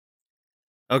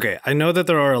Okay, I know that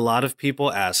there are a lot of people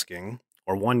asking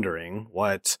or wondering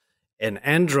what an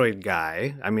Android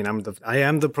guy, I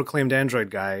am the proclaimed Android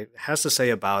guy, has to say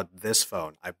about this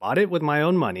phone. I bought it with my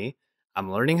own money. I'm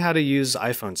learning how to use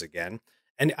iPhones again.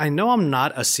 And I know I'm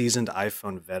not a seasoned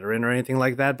iPhone veteran or anything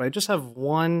like that, but I just have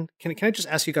one. Can I just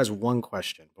ask you guys one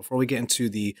question before we get into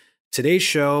the today's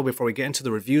show, before we get into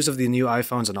the reviews of the new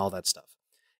iPhones and all that stuff?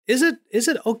 Is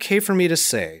it okay for me to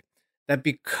say that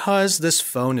because this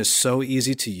phone is so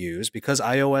easy to use, because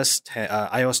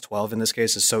iOS 12 in this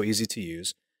case is so easy to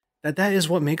use, that is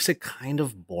what makes it kind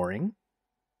of boring?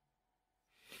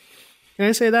 Can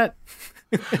I say that?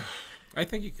 I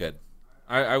think you could.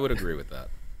 I would agree with that.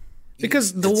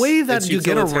 Because the way that you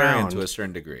get around to a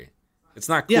certain degree, it's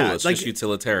not cool. Yeah, it's just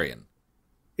utilitarian.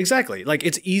 Exactly. Like,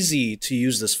 it's easy to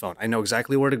use this phone. I know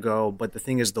exactly where to go, but the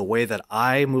thing is, the way that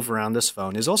I move around this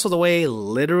phone is also the way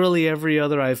literally every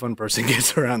other iPhone person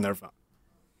gets around their phone.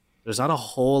 There's not a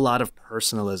whole lot of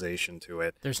personalization to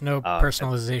it. There's no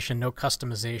personalization, no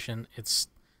customization.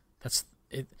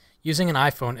 Using an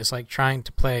iPhone is like trying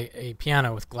to play a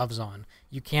piano with gloves on.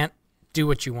 You can't do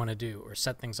what you want to do or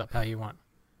set things up how you want.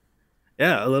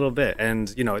 Yeah, a little bit. And,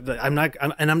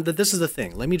 this is the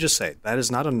thing. Let me just say, that is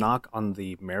not a knock on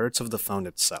the merits of the phone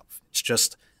itself. It's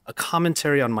just a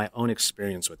commentary on my own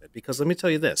experience with it. Because let me tell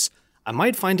you this, I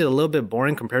might find it a little bit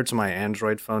boring compared to my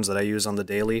Android phones that I use on the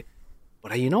daily.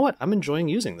 But you know what? I'm enjoying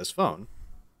using this phone.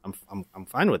 I'm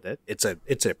fine with it. It's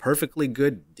a perfectly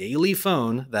good daily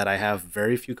phone that I have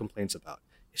very few complaints about.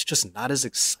 It's just not as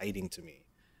exciting to me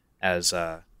as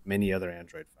many other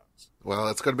Android phones. Well,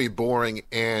 it's going to be boring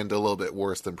and a little bit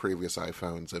worse than previous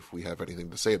iPhones if we have anything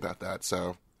to say about that.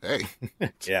 So, hey.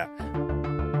 Yeah.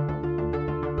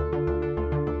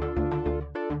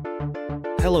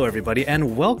 Hello, everybody,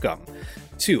 and welcome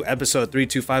to episode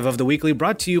 325 of The Weekly,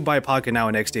 brought to you by Pocket Now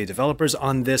and XDA developers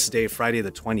on this day, Friday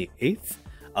the 28th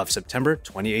of September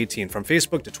 2018. From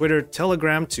Facebook to Twitter,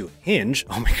 Telegram to Hinge.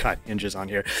 Oh my God, Hinge is on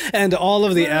here. And all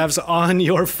of the apps on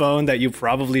your phone that you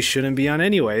probably shouldn't be on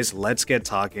anyways. Let's get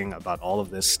talking about all of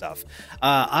this stuff.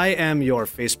 I am your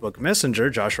Facebook messenger,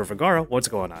 Joshua Vergara. What's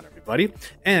going on, everybody?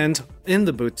 And in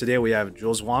the booth today, we have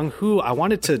Jules Wong, who I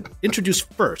wanted to introduce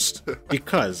first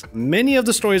because many of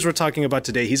the stories we're talking about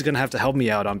today, he's going to have to help me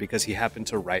out on because he happened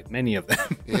to write many of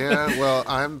them. Yeah, well,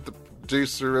 I'm the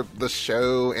producer of the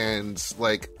show, and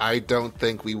I don't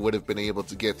think we would have been able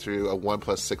to get through a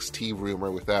OnePlus 6T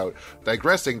rumor without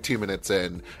digressing 2 minutes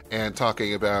in and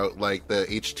talking about the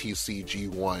HTC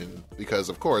G1 because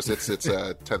of course it's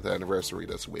a 10th anniversary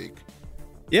this week.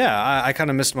 Yeah, I kind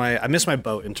of missed my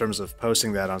boat in terms of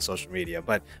posting that on social media,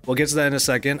 but we'll get to that in a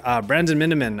second. Brandon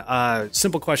Miniman,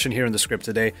 simple question here in the script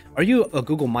today: are you a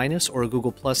Google Minus or a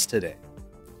Google Plus today?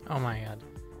 Oh my God.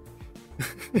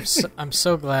 I'm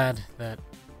so glad that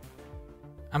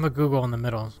I'm a Google in the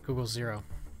middle. Google Zero.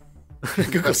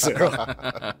 Google Zero.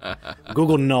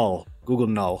 Google Null. Google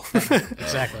Null.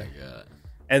 Exactly. Oh,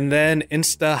 and then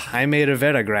Insta Jaime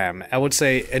Riveragram. I would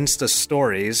say Insta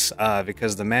Stories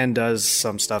because the man does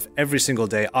some stuff every single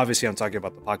day. Obviously, I'm talking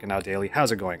about the Pocket Now Daily.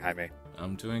 How's it going, Jaime?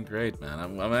 I'm doing great, man.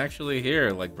 I'm actually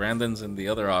here. Like Brandon's in the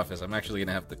other office. I'm actually going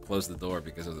to have to close the door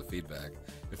because of the feedback.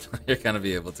 You're going to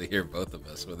be able to hear both of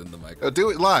us within the microphone. Do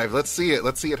it live. Let's see it.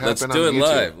 Let's see it happen Let's on do it YouTube.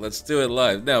 live. Let's do it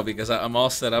live. No, because I'm all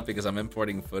set up because I'm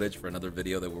importing footage for another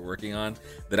video that we're working on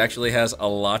that actually has a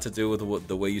lot to do with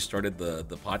the way you started the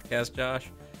podcast, Josh.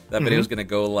 That video is going to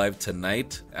go live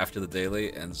tonight after the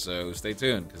daily, and so stay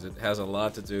tuned because it has a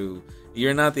lot to do.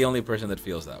 You're not the only person that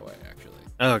feels that way, actually.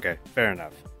 Okay, fair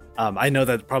enough. I know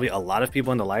that probably a lot of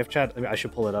people in the live chat, I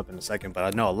should pull it up in a second, but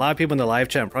I know a lot of people in the live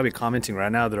chat are probably commenting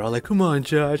right now. They're all like, come on,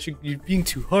 Josh, you're being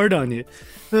too hard on it.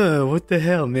 What the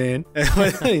hell, man?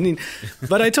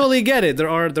 But I totally get it. There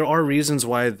are reasons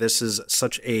why this is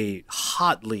such a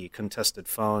hotly contested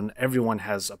phone. Everyone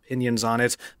has opinions on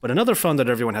it. But another phone that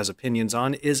everyone has opinions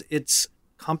on is its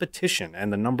competition,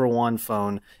 and the number one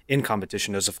phone in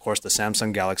competition is, of course, the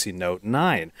Samsung Galaxy Note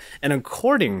 9. And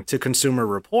according to Consumer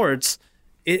Reports,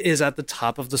 it is at the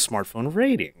top of the smartphone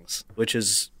ratings, which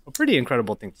is a pretty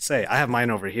incredible thing to say. I have mine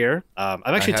over here. I've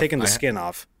actually taken the skin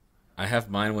off. I have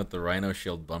mine with the Rhino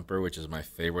Shield bumper, which is my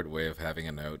favorite way of having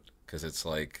a Note, because it's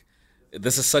like,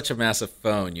 this is such a massive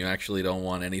phone, you actually don't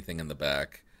want anything in the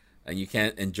back, and you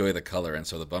can't enjoy the color, and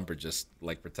so the bumper just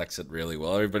protects it really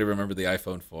well. Everybody remember the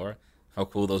iPhone 4? How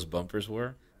cool those bumpers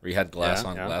were? Where you had glass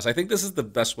on glass. I think this is the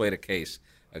best way to case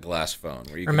a glass phone,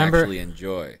 where you can actually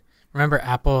enjoy. Remember,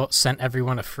 Apple sent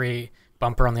everyone a free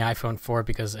bumper on the iPhone 4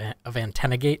 because of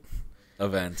AntennaGate?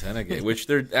 Of AntennaGate, which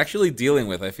they're actually dealing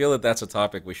with. I feel that that's a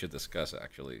topic we should discuss,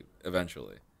 actually,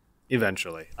 eventually.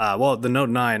 Eventually. Well, the Note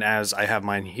 9, as I have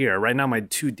mine here, right now my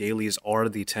two dailies are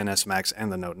the 10s Max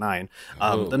and the Note 9.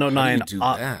 The Note 9, how do you do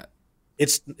that?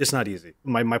 it's not easy.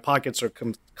 My pockets are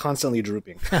constantly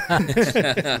drooping.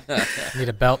 Need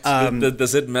a belt.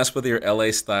 Does it mess with your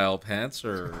LA style pants,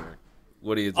 or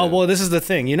what do you do? Oh, well, this is the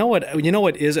thing. You know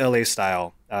what is LA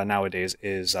style nowadays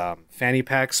is fanny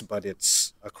packs, but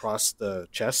it's across the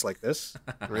chest like this.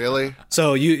 Really?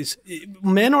 So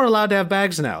men are allowed to have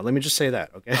bags now. Let me just say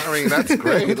that, okay? I mean, that's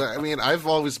great. I mean, I've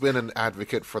always been an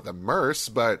advocate for the Merce,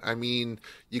 but I mean,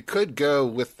 you could go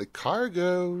with the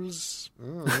cargos.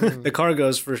 The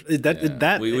cargos for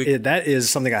that is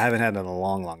something I haven't had in a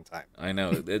long, long time. I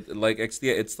know. Like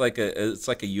XDA, it's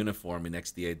like a uniform in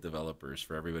XDA developers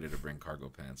for everybody to bring cargo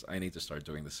pants. I need to start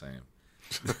doing the same.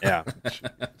 Yeah.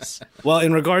 Well,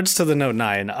 in regards to the Note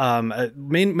 9,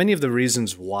 many of the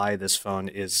reasons why this phone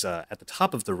is at the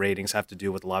top of the ratings have to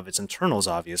do with a lot of its internals,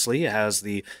 obviously. It has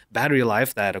the battery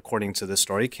life that, according to this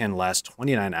story, can last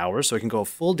 29 hours, so it can go a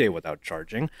full day without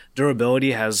charging.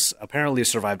 Durability has apparently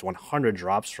survived 100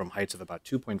 drops from heights of about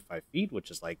 2.5 feet,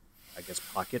 which is like, I guess,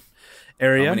 pocket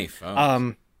area. How many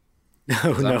phones?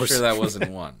 Who knows? I'm sure that wasn't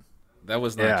one. That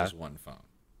was not just one phone.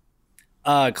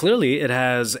 Clearly, it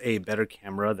has a better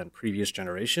camera than previous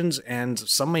generations, and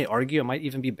some may argue it might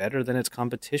even be better than its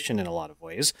competition in a lot of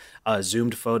ways.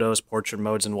 Zoomed photos, portrait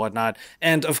modes, and whatnot.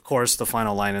 And, of course, the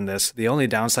final line in this, the only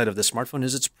downside of this smartphone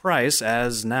is its price,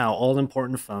 as now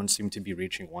all-important phones seem to be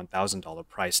reaching $1,000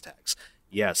 price tags.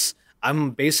 Yes,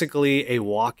 I'm basically a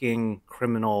walking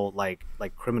criminal, like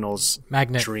criminal's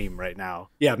Magnet. dream right now.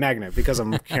 Yeah, magnet, because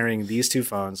I'm carrying these two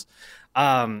phones.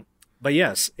 But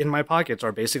yes, in my pockets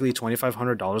are basically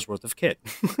 $2,500 worth of kit.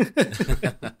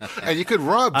 And you could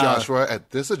rob Joshua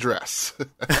at this address.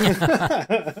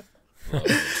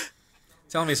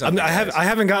 Tell me something. I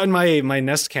haven't gotten my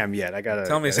Nest Cam yet. I gotta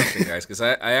tell me something, guys, because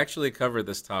I actually covered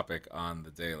this topic on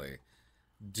the Daily.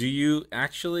 Do you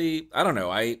actually? I don't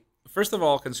know. First of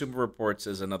all, Consumer Reports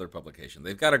is another publication.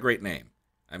 They've got a great name.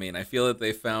 I mean, I feel that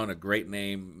they found a great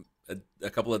name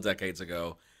a couple of decades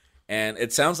ago. And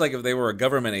it sounds like if they were a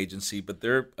government agency, but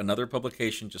they're another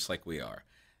publication just like we are.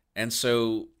 And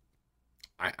so,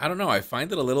 I don't know, I find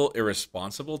it a little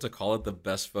irresponsible to call it the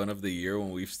best phone of the year when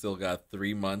we've still got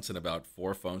 3 months and about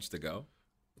 4 phones to go.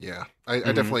 Yeah, I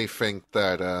definitely think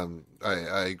that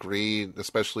I agree,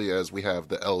 especially as we have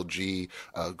the LG,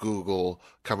 Google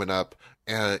coming up.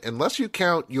 Unless you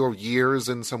count your years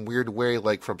in some weird way,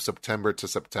 like from September to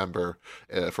September,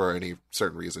 for any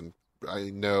certain reason,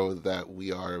 I know that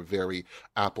we are very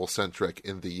Apple-centric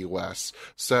in the U.S.,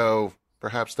 so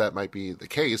perhaps that might be the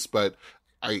case, but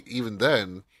even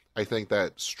then, I think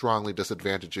that strongly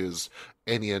disadvantages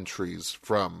any entries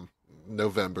from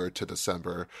November to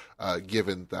December,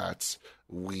 given that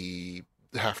we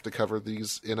have to cover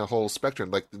these in a whole spectrum.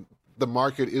 Like, the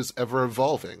market is ever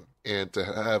evolving, and to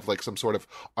have like some sort of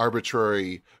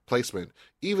arbitrary placement,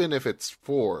 even if it's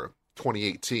for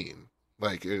 2018,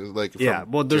 like from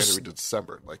January to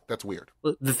December, like that's weird.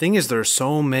 The thing is, there are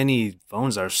so many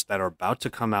phones that are about to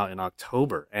come out in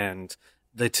October, and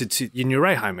and you're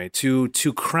right, Jaime.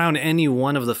 To crown any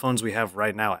one of the phones we have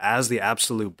right now as the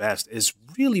absolute best is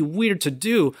really weird to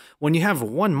do when you have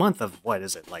 1 month of what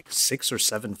is it, like 6 or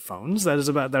 7 phones that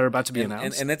are about to be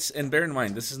announced. And bear in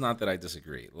mind, this is not that I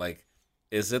disagree. Like,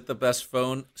 is it the best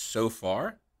phone so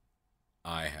far?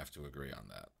 I have to agree on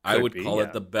that. I would call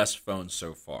it the best phone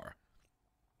so far.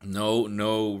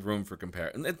 No room for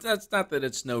comparison. That's not that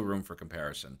it's no room for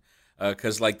comparison,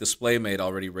 because like DisplayMate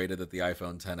already rated that the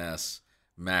iPhone XS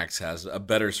Max has a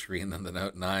better screen than the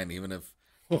Note 9, even if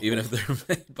they're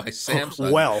made by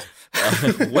Samsung.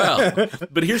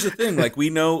 But here's the thing: like we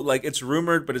know, like it's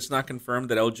rumored, but it's not confirmed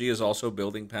that LG is also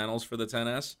building panels for the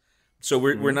XS. So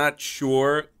we're not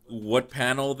sure what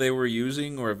panel they were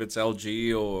using, or if it's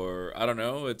LG, or I don't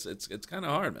know. It's kind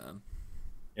of hard, man.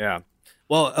 Yeah.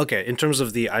 Well, okay, in terms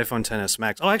of the iPhone XS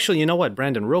Max. Oh, actually, you know what,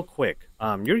 Brandon, real quick.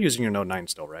 You're using your Note 9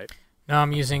 still, right? No,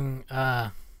 I'm using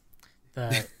the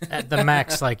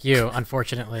Max like you,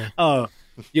 unfortunately. Oh,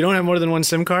 you don't have more than one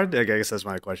SIM card? I guess that's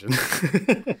my question.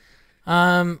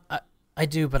 I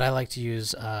do, but I like to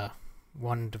use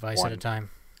one device at a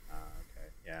time. Okay,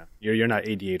 yeah. You're not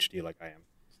ADHD like I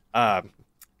am.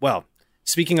 Well,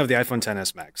 speaking of the iPhone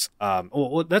XS Max,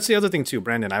 well, that's the other thing too,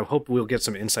 Brandon. I hope we'll get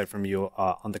some insight from you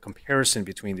on the comparison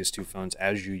between these two phones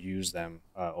as you use them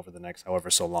over the next however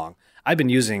so long. I've been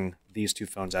using these two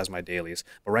phones as my dailies,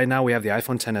 but right now we have the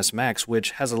iPhone XS Max,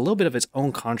 which has a little bit of its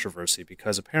own controversy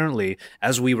because apparently,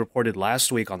 as we reported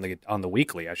last week on the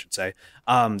weekly, I should say,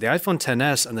 the iPhone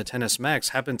XS and the XS Max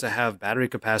happen to have battery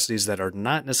capacities that are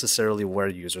not necessarily where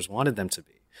users wanted them to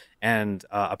be. And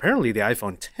apparently the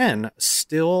iPhone 10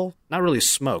 still not really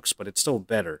smokes, but it's still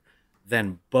better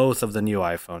than both of the new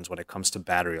iPhones when it comes to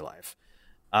battery life.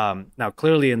 Now,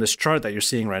 clearly in this chart that you're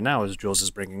seeing right now, as Jules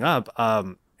is bringing up,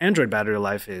 Android battery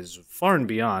life is far and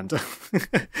beyond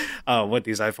what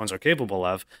these iPhones are capable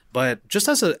of. But just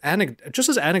as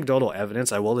anecdotal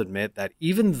evidence, I will admit that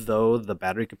even though the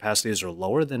battery capacities are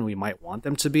lower than we might want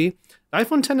them to be, the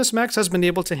iPhone XS Max has been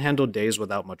able to handle days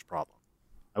without much problem.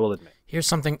 I will admit. Here's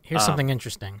something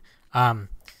interesting. If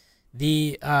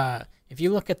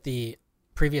you look at the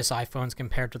previous iPhones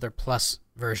compared to their Plus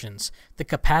versions, the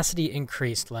capacity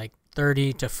increased like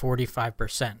 30 to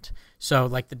 45%. So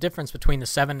like the difference between the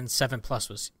 7 and 7 Plus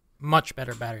was much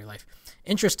better battery life.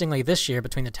 Interestingly, this year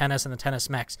between the XS and the XS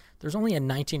Max, there's only a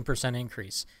 19%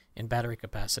 increase in battery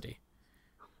capacity.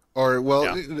 Or,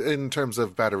 well, in terms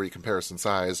of battery comparison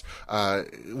size,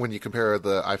 when you compare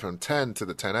the iPhone 10 to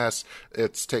the XS,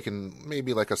 it's taken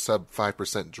maybe like a sub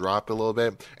 5% drop a little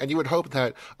bit. And you would hope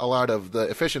that a lot of the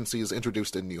efficiencies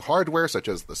introduced in new hardware, such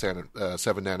as the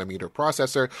 7-nanometer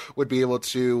processor, would be able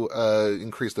to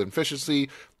increase the efficiency,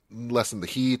 lessen the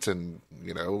heat, and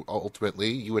ultimately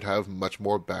you would have much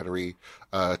more battery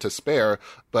to spare.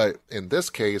 But in this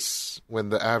case, when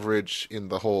the average in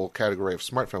the whole category of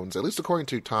smartphones, at least according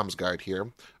to Tom's guide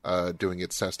here, doing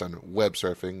its test on web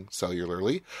surfing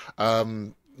cellularly,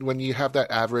 when you have that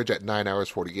average at 9 hours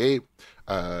 48,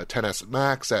 XS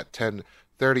Max at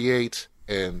 10:38,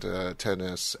 and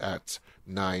XS at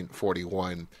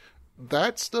 9:41,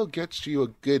 that still gets you a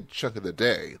good chunk of the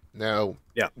day. Now,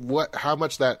 how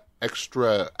much that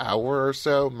extra hour or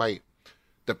so might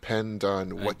depend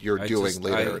on what you're doing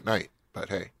later at night. But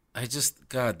hey.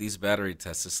 God, these battery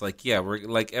tests, it's like, we're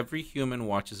like every human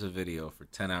watches a video for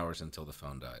 10 hours until the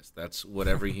phone dies. That's what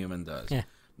every human does. Yeah.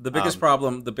 The biggest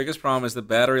problem is the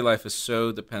battery life is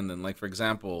so dependent. Like, for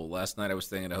example, last night I was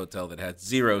staying at a hotel that had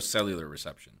 0 cellular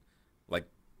reception. Like,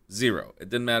 0. It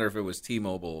didn't matter if it was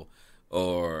T-Mobile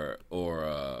or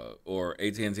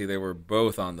AT&T. They were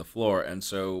both on the floor, and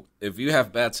so if you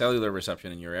have bad cellular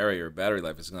reception in your area, your battery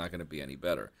life is not going to be any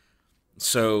better.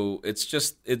 So it's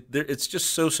just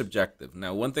so subjective.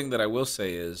 Now, one thing that I will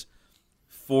say is,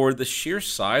 for the sheer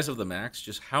size of the Max,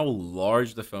 just how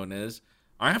large the phone is,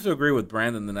 I have to agree with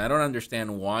Brandon, and I don't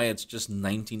understand why it's just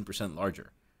 19%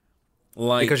 larger.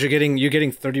 Like, because you're getting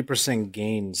 30%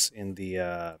 gains in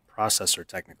the processor,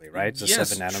 technically, right? It's a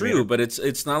 7-nanometer. True, but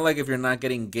it's not like if you're not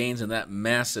getting gains in that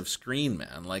massive screen,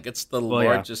 man. Like, it's the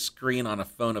largest screen on a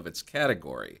phone of its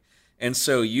category, and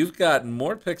so you've got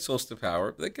more pixels to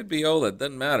power. They could be OLED,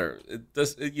 doesn't matter.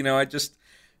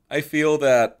 I feel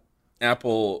that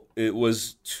Apple, it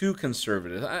was too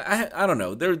conservative. I don't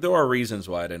know. There are reasons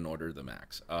why I didn't order the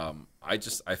Max. I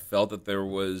felt that there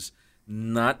was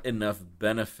not enough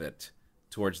benefit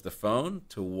towards the phone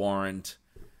to warrant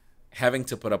having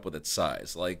to put up with its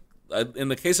size. Like, in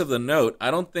the case of the Note,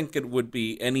 I don't think it would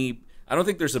be I don't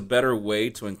think there's a better way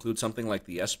to include something like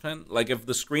the S Pen. Like, if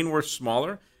the screen were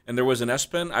smaller and there was an S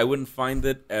Pen, I wouldn't find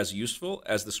it as useful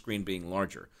as the screen being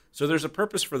larger. So there's a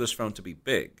purpose for this phone to be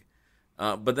big.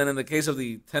 But then in the case of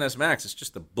the XS Max, it's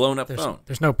just a blown-up phone.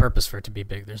 There's no purpose for it to be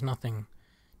big. There's nothing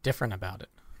different about it.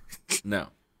 No.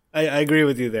 I agree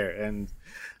with you there. And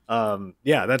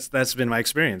that's been my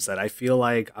experience, that I feel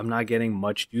like I'm not getting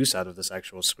much use out of this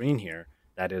actual screen here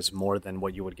that is more than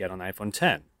what you would get on iPhone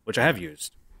 10, which I have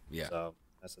used. Yeah. So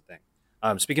that's the thing.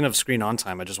 Speaking of screen on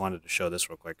time, I just wanted to show this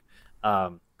real quick.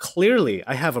 Clearly,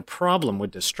 I have a problem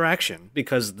with distraction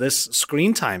because this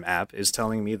screen time app is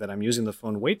telling me that I'm using the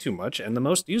phone way too much, and the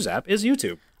most used app is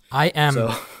YouTube. I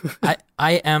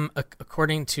am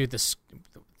according to the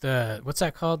what's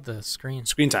that called? The screen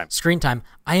time. Screen time.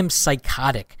 I am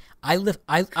psychotic. I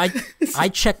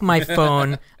check my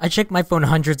phone. I check my phone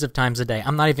hundreds of times a day.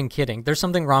 I'm not even kidding. There's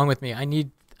something wrong with me. I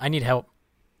need help.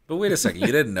 But wait a second,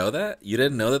 you didn't know that? You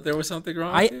didn't know that there was something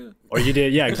wrong with you? Or you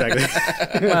did? Yeah, exactly.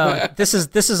 Well, this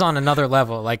is on another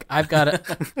level. Like, I've got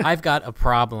a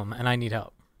problem and I need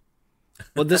help.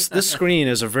 Well, this screen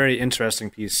is a very interesting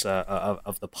piece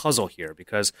of the puzzle here,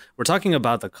 because we're talking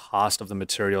about the cost of the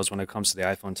materials when it comes to the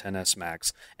iPhone XS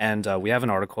Max. And we have an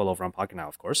article over on Pocket Now,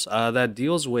 of course, that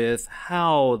deals with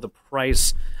how the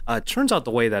price turns out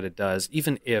the way that it does,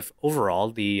 even if overall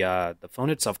the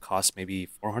phone itself costs maybe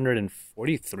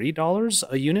 $443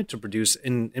 a unit to produce,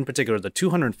 in particular, the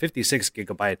 256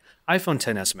 gigabyte iPhone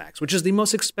XS Max, which is the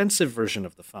most expensive version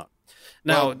of the phone.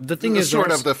 Now, the thing is,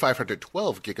 sort of the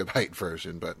 512 gigabyte version.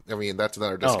 version, but I mean that's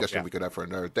another discussion we could have for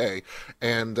another day.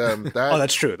 And that Oh,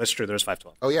 that's true. That's true. There's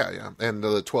 512. Oh yeah, and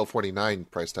the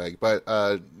 $1249 price tag, but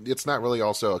it's not really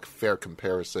also a fair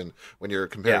comparison when you're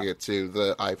comparing it to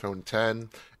the iPhone 10.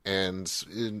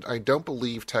 And I don't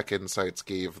believe Tech Insights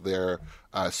gave their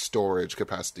storage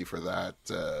capacity for that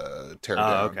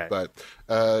teardown. Okay. But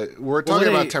we're talking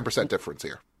about 10% difference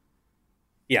here.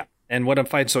 Yeah, and what I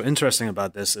find so interesting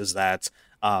about this is that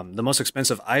the most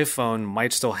expensive iPhone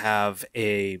might still have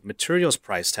a materials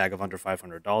price tag of under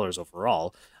 $500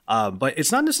 overall, but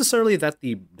it's not necessarily that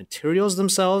the materials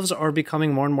themselves are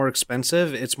becoming more and more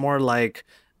expensive. It's more like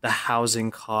the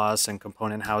housing costs and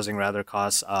component housing rather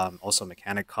costs, also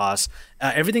mechanic costs.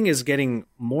 Everything is getting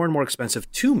more and more expensive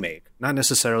to make, not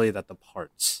necessarily that the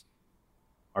parts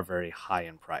are very high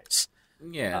in price.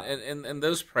 Yeah, and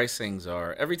those pricings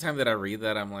are, every time that I read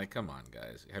that, I'm like, come on,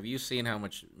 guys. Have you seen how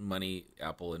much money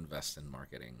Apple invests in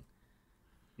marketing?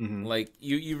 Mm-hmm. Like,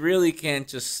 you really can't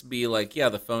just be like, yeah,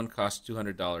 the phone costs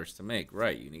 $200 to make.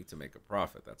 Right, you need to make a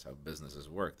profit. That's how businesses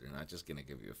work. They're not just going to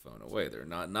give you a phone away. They're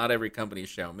not every company is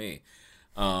Xiaomi.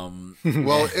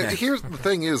 Well, here's the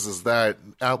thing is that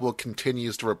Apple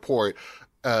continues to report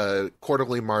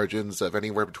quarterly margins of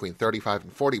anywhere between 35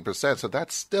 and 40%. So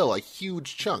that's still a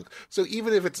huge chunk. So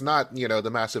even if it's not, the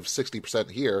massive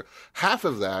 60% here,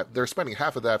 they're spending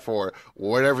half of that for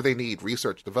whatever they need,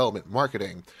 research, development,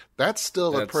 marketing. That's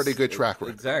still a pretty good track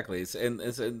record. Exactly. And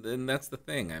that's the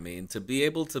thing. I mean, to be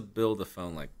able to build a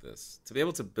phone like this, to be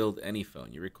able to build any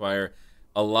phone, you require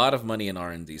a lot of money in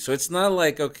R&D. So it's not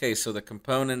like, okay, so the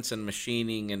components and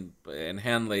machining and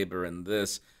hand labor and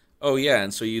this, oh, yeah,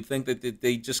 and so you think that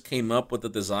they just came up with the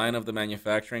design of the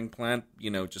manufacturing plant,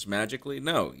 just magically?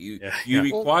 No, you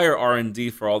require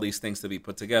R&D for all these things to be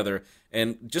put together.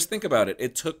 And just think about it.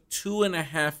 It took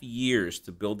 2.5 years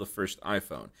to build the first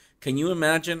iPhone. Can you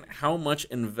imagine how much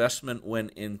investment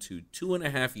went into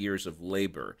 2.5 years of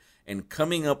labor and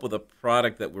coming up with a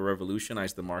product that will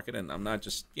revolutionize the market? And I'm not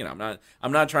just,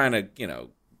 I'm not trying to,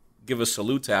 give a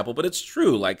salute to Apple, but it's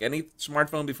true. Like any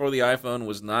smartphone before the iPhone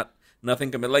was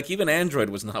nothing like even Android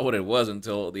was not what it was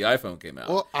until the iPhone came out.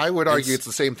 Well, I would argue it's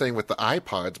the same thing with the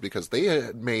iPods because they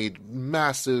had made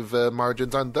massive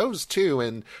margins on those too,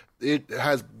 and it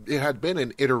had been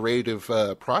an iterative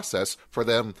process for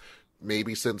them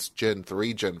maybe since Gen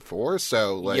 3, Gen 4.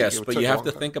 So yes, but you have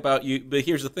to think about you. But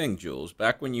here's the thing, Jules.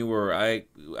 Back when you were, I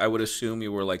would assume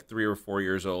you were like 3 or 4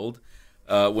 years old.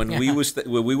 When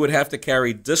we would have to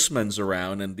carry Discmans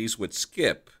around, and these would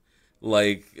skip.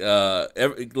 Like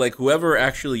whoever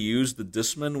actually used the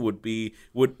Discman would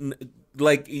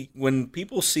when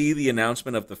people see the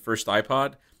announcement of the first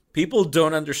iPod, people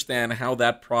don't understand how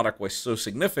that product was so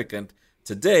significant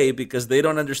today because they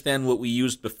don't understand what we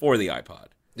used before the iPod.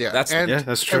 Yeah, that's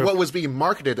true. And what was being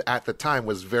marketed at the time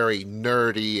was very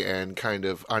nerdy and kind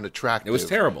of unattractive. It was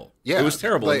terrible. Yeah, it was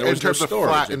terrible. Like, in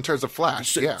terms of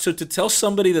flash. So to tell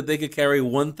somebody that they could carry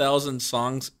 1,000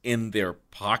 songs in their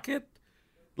pocket.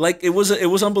 Like it was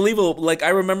unbelievable. Like I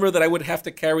remember that I would have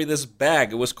to carry this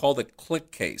bag. It was called a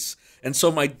click case, and so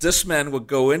my Discman would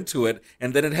go into it,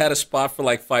 and then it had a spot for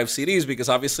like 5 CDs because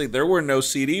obviously there were no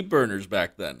CD burners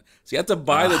back then. So you had to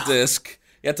buy the disc.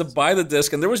 You had to buy the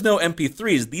disc, and there was no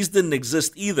MP3s. These didn't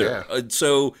exist either. Yeah.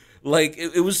 So like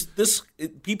it was this.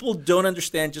 People don't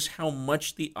understand just how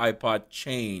much the iPod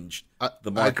changed.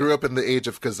 I grew up in the age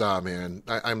of Kazaa, man.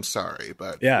 I'm sorry,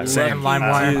 but yeah, same.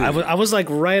 LimeWire. I was like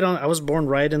right on. I was born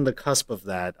right in the cusp of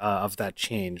that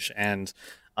change, and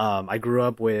I grew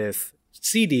up with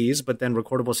CDs, but then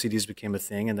recordable CDs became a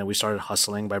thing, and then we started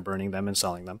hustling by burning them and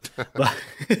selling them. But,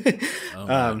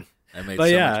 I made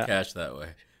so much cash that way.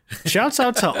 Shouts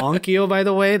out to Onkyo, by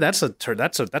the way. That's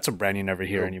a brand you never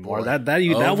hear anymore. Boy.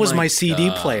 That was my CD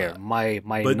player, my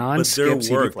non-skip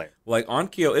CD player. Like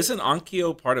Onkyo, isn't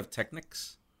Onkyo part of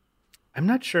Technics? I'm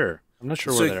not sure. Where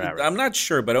they're at. Right I'm not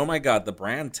sure, but oh my god, the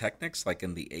brand Technics, like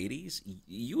in the 80s,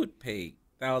 you would pay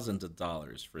thousands of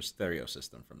dollars for a stereo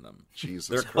system from them. Jesus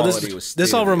Their Christ. quality was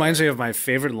This all reminds me of my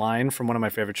favorite line from one of my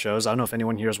favorite shows. I don't know if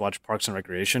anyone here has watched Parks and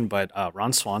Recreation, but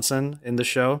Ron Swanson in the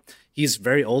show, he's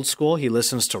very old school. He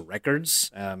listens to records,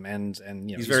 and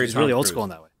he's really old school in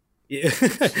that way.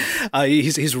 Yeah.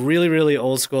 He's really, really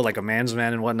old school, like a man's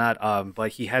man and whatnot.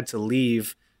 But he had to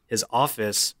leave his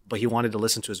office, but he wanted to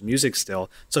listen to his music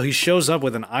still. So he shows up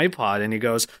with an iPod and he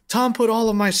goes, "Tom put all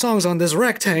of my songs on this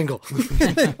rectangle."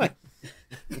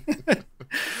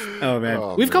 Oh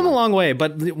man, we've come a long way.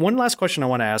 But one last question I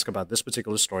want to ask about this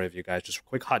particular story of you guys, just a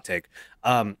quick hot take.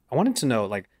 I wanted to know,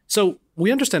 so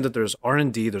we understand that there's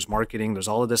R&D, there's marketing, there's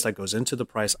all of this that goes into the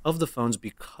price of the phones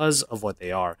because of what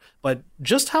they are. But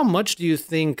just how much do you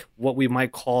think what we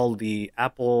might call the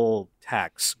Apple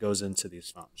tax goes into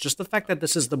these phones? Just the fact that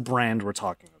this is the brand we're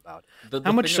talking about.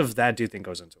 How much of that do you think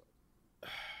goes into it?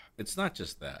 It's not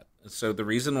just that. So the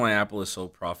reason why Apple is so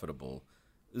profitable,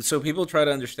 so people try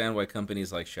to understand why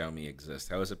companies like Xiaomi exist.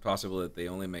 How is it possible that they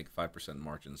only make 5%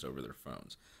 margins over their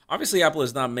phones? Obviously, Apple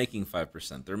is not making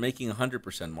 5%. They're making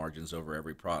 100% margins over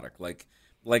every product. Like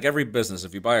every business,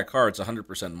 if you buy a car, it's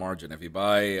 100% margin. If you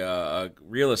buy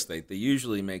real estate, they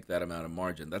usually make that amount of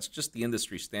margin. That's just the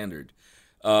industry standard.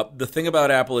 The thing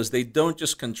about Apple is they don't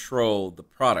just control the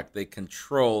product, they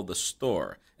control the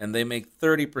store. And they make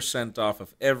 30% off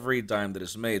of every dime that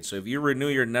is made. So if you renew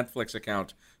your Netflix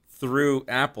account through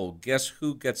Apple, guess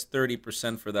who gets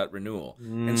 30% for that renewal?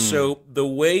 And so the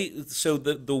way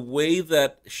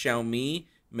that Xiaomi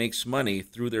makes money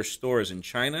through their stores in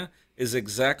China is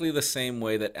exactly the same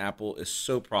way that Apple is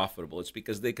so profitable. It's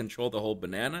because they control the whole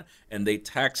banana and they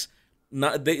tax.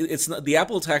 The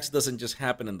Apple tax doesn't just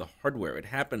happen in the hardware; it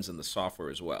happens in the software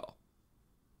as well.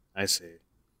 I see.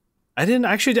 I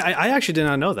actually did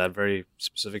not know that very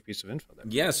specific piece of info there.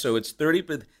 Yeah, so it's 30.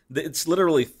 It's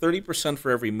literally 30%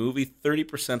 for every movie,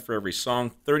 30% for every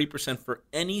song, 30% for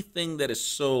anything that is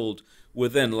sold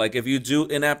within. Like if you do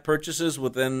in-app purchases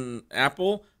within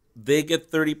Apple, they get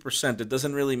 30%. It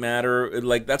doesn't really matter.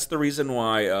 Like that's the reason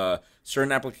why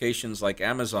certain applications like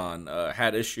Amazon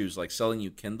had issues like selling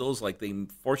you Kindles. Like they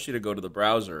force you to go to the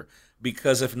browser.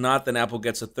 Because if not, then Apple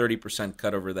gets a 30%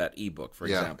 cut over that ebook, for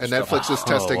example. And Netflix is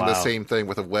testing the same thing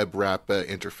with a web wrap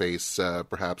interface,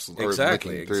 perhaps.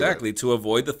 Exactly, to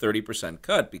avoid the 30%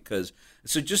 cut. Because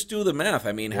so just do the math.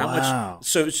 I mean, how much?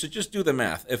 So just do the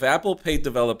math. If Apple paid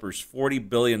developers $40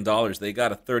 billion, they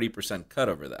got a 30% cut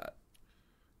over that.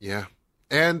 Yeah,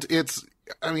 and it's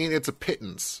a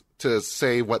pittance to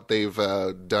say what they've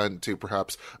done to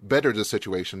perhaps better the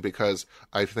situation, because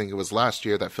I think it was last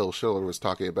year that Phil Schiller was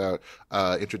talking about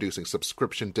introducing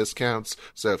subscription discounts.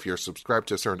 So if you're subscribed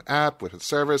to a certain app with a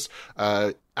service,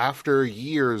 after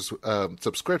years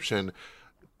subscription,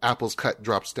 Apple's cut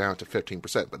drops down to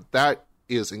 15%. But that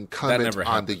is incumbent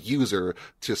on the user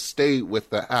to stay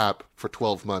with the app for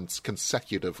 12 months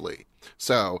consecutively.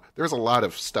 So there's a lot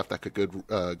of stuff that could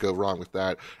go wrong with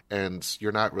that, and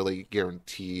you're not really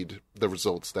guaranteed the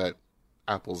results that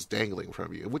Apple's dangling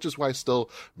from you, which is why still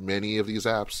many of these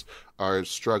apps are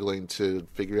struggling to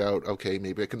figure out, okay,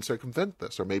 maybe I can circumvent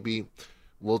this, or maybe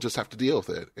we'll just have to deal with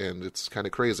it, and it's kind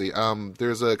of crazy.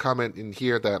 There's a comment in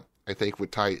here that I think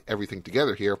would tie everything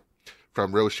together here,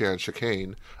 from Roshan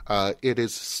Shakane. It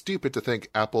is stupid to think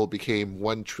Apple became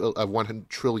a $100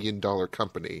 trillion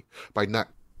company by not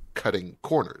cutting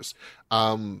corners.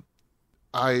 I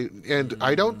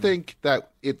don't think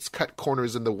that it's cut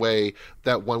corners in the way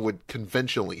that one would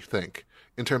conventionally think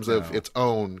in terms of its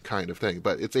own kind of thing,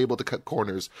 but it's able to cut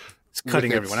corners. It's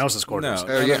cutting everyone else's corners.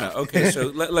 No. Okay, so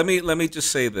let me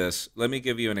just say this. Let me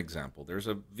give you an example. There's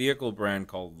a vehicle brand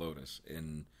called Lotus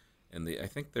in the, I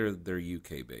think they're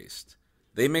UK based.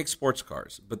 They make sports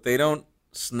cars, but they don't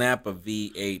snap a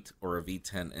V8 or a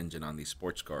V10 engine on these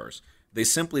sports cars. They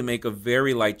simply make a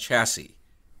very light chassis,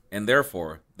 and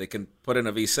therefore they can put in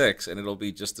a V6 and it'll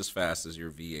be just as fast as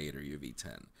your V8 or your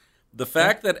V10. The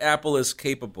fact that Apple is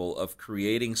capable of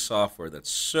creating software that's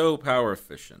so power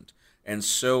efficient and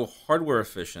so hardware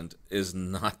efficient is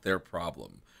not their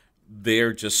problem.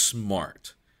 They're just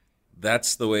smart.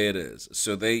 That's the way it is.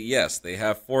 So they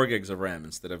have 4 gigs of RAM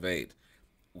instead of 8.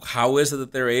 How is it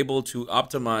that they're able to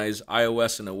optimize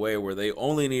iOS in a way where they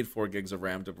only need 4 gigs of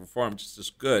RAM to perform just as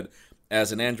good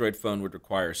as an Android phone would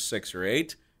require 6 or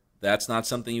 8? That's not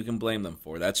something you can blame them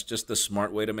for. That's just the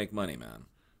smart way to make money, man.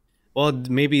 Well,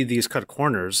 maybe these cut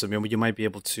corners, I mean, you might be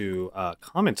able to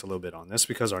comment a little bit on this,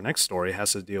 because our next story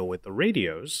has to deal with the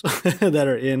radios that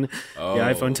are in the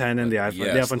iPhone 10 and the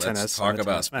iPhone XS. Let's talk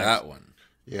about that one.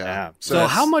 Yeah. So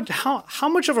how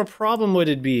much of a problem would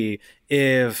it be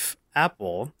if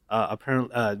Apple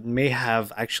apparently may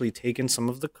have actually taken some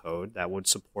of the code that would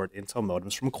support Intel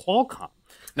modems from Qualcomm?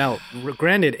 Now,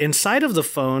 granted, inside of the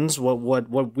phones,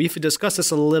 what we've discussed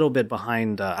this a little bit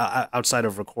behind outside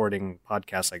of recording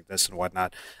podcasts like this and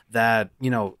whatnot, that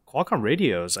Qualcomm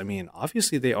radios, I mean,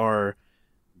 obviously they're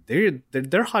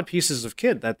hot pieces of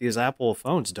kit that these Apple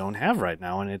phones don't have right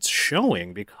now, and it's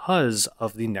showing because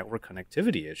of the network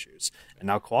connectivity issues. And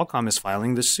now Qualcomm is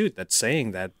filing this suit that's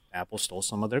saying that Apple stole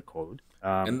some of their code.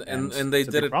 And they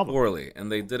did it poorly.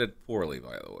 And they did it poorly,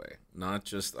 by the way. Not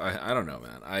just, I don't know,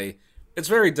 man. It's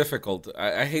very difficult.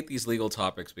 I hate these legal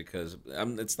topics because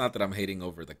it's not that I'm hating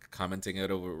over the commenting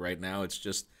it over right now. It's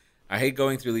just I hate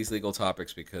going through these legal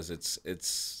topics because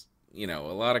it's a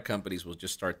lot of companies will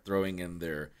just start throwing in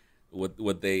their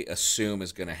what they assume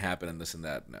is going to happen and this and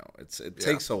that. No, it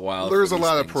takes a while. There's a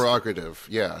lot of prerogative.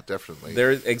 Yeah, definitely.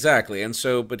 Exactly. And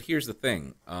so, but here's the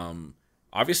thing.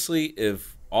 Obviously,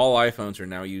 if all iPhones are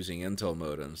now using Intel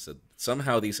modems, that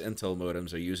somehow these Intel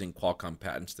modems are using Qualcomm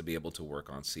patents to be able to work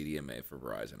on CDMA for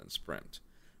Verizon and Sprint.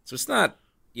 So it's not,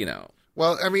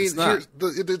 Well, I mean,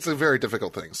 it's a very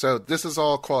difficult thing. So this is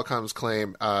all Qualcomm's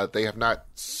claim. They have not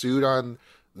sued on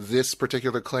this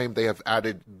particular claim. They have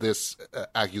added this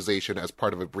accusation as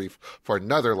part of a brief for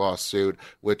another lawsuit,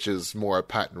 which is more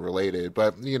patent related.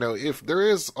 But, if there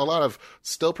is a lot of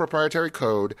still proprietary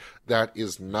code that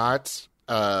is not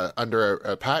under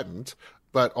a patent,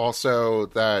 but also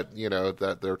that,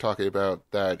 that they're talking about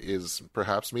that is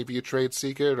perhaps maybe a trade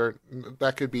secret, or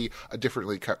that could be a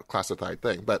differently classified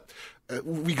thing. But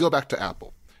we go back to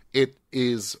Apple. It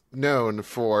is known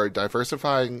for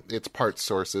diversifying its parts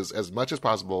sources as much as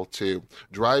possible to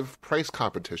drive price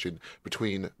competition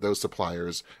between those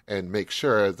suppliers and make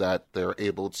sure that they're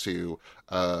able to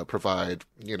provide,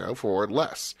 for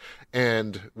less.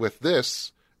 And with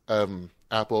this,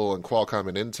 Apple and Qualcomm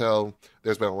and Intel,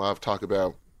 there's been a lot of talk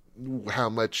about how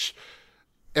much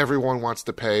everyone wants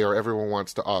to pay or everyone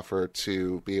wants to offer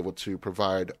to be able to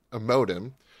provide a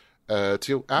modem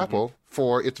to Apple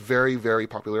for its very, very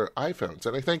popular iPhones.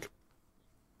 And I think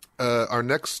our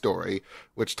next story,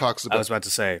 which talks about... I was about to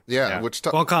say. Yeah.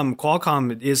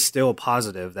 Qualcomm is still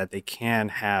positive that they can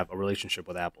have a relationship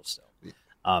with Apple still.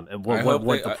 I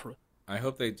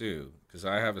hope they do, because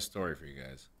I have a story for you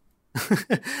guys.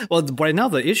 Well, right now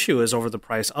the issue is over the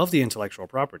price of the intellectual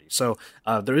property. So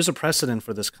there is a precedent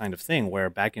for this kind of thing where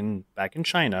back in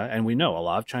China, and we know a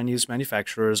lot of Chinese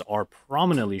manufacturers are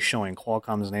prominently showing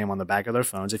Qualcomm's name on the back of their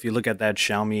phones. If you look at that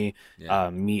Xiaomi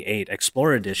Mi 8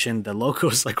 Explorer Edition, the logo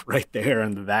is like right there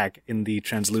in the back in the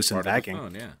translucent backing.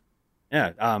 Phone, yeah.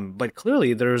 Yeah, but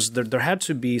clearly there had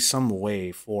to be some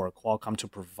way for Qualcomm to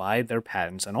provide their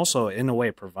patents and also in a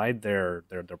way provide their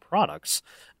products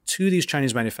to these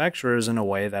Chinese manufacturers in a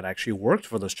way that actually worked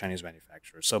for those Chinese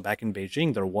manufacturers. So back in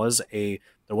Beijing, there was a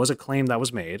claim that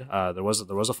was made. There was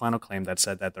a final claim that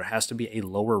said that there has to be a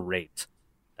lower rate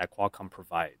that Qualcomm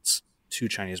provides to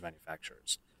Chinese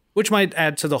manufacturers, which might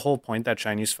add to the whole point that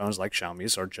Chinese phones like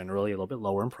Xiaomi's are generally a little bit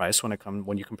lower in price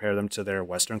when you compare them to their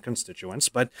Western constituents.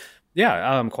 But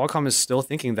yeah, Qualcomm is still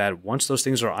thinking that once those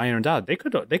things are ironed out, they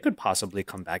could possibly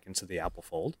come back into the Apple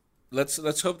fold.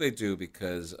 Let's hope they do,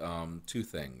 because two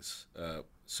things.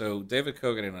 So David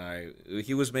Kogan and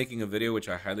he was making a video which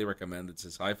I highly recommend. It's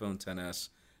his iPhone XS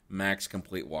Max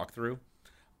complete walkthrough.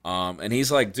 And he's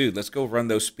like, dude, let's go run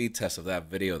those speed tests of that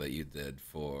video that you did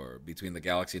for between the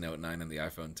Galaxy Note 9 and the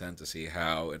iPhone X to see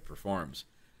how it performs.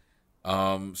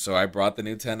 So I brought the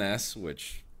new XS,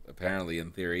 which apparently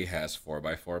in theory has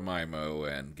 4x4 MIMO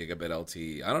and gigabit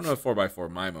LTE. I don't know if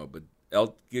 4x4 MIMO, but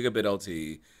gigabit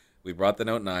LTE. We brought the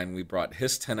Note 9. We brought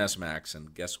his XS Max,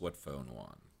 and guess what phone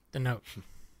won? The Note.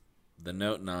 The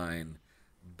Note 9.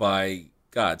 By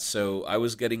God, so I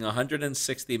was getting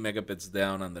 160 megabits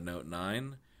down on the Note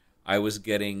 9. I was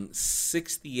getting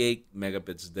 68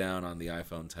 megabits down on the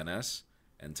iPhone XS,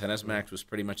 and XS Max was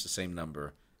pretty much the same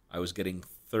number. I was getting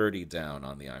 30 down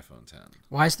on the iPhone X.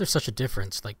 Why is there such a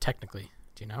difference, like technically?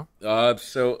 Do you know?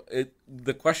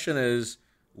 The question is,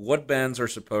 what bands are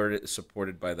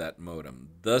supported by that modem?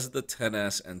 Does the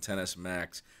XS and XS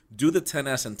Max, do the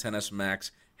XS and XS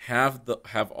Max have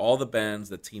all the bands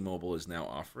that T-Mobile is now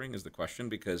offering is the question,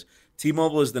 because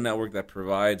T-Mobile is the network that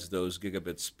provides those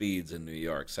gigabit speeds in New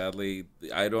York. Sadly,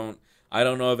 I don't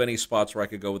know of any spots where I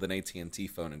could go with an AT&T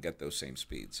phone and get those same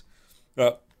speeds.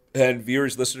 And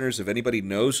viewers, listeners, if anybody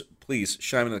knows, please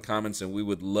chime in the comments, and we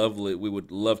would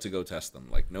love to go test them.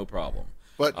 Like, no problem.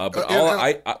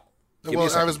 I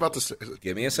was about to say.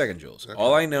 Give me a second, Jules. Okay.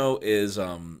 All I know is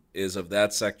of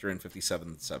that sector in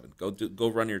 57.7. Go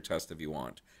run your test if you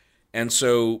want. And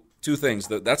so, two things.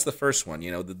 That's the first one.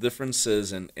 The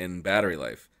differences in battery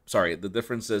life. Sorry, the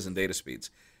differences in data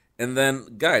speeds. And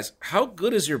then, guys, how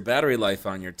good is your battery life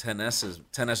on your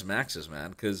XS Maxes,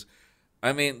 man? Because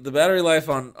I mean, the battery life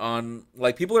on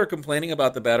like people are complaining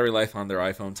about the battery life on their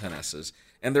iPhone XSs,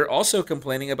 and they're also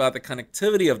complaining about the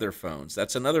connectivity of their phones.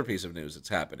 That's another piece of news that's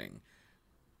happening.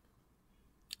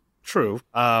 True.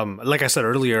 Like I said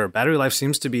earlier, battery life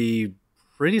seems to be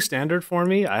pretty standard for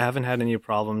me. I haven't had any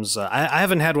problems. I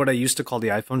haven't had what I used to call the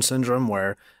iPhone syndrome,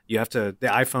 where you have to, the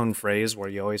iPhone phrase where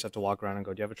you always have to walk around and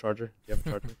go, do you have a charger? Do you have a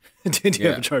charger? Do you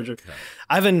have a charger? Okay.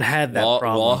 I haven't had that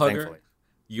problem, wall thankfully.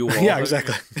 You wall yeah,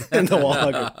 exactly. And the wall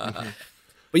hugger.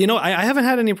 But I haven't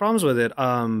had any problems with it.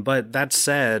 But that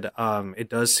said, it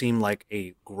does seem like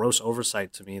a gross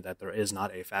oversight to me that there is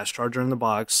not a fast charger in the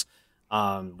box.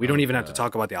 We don't even have to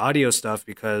talk about the audio stuff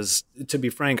because, to be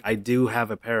frank, I do have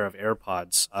a pair of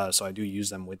AirPods, so I do use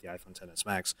them with the iPhone XS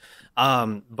Max.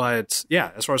 But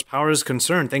yeah, as far as power is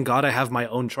concerned, thank God I have my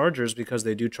own chargers because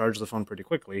they do charge the phone pretty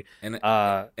quickly. And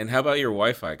how about your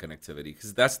Wi-Fi connectivity?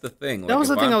 Because that's the thing. That was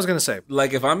the thing I was going to say.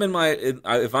 Like if I'm in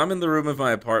the room of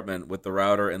my apartment with the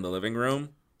router in the living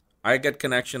room, I get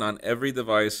connection on every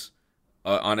device,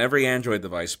 on every Android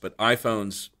device, but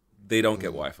iPhones they don't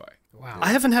get Wi-Fi. Wow.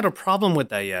 I haven't had a problem with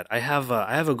that yet. I have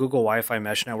a Google Wi-Fi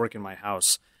mesh network in my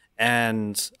house,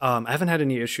 and I haven't had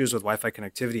any issues with Wi-Fi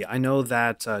connectivity. I know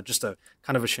that just a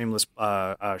kind of a shameless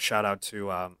shout out to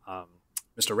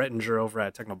Mr. Rettinger over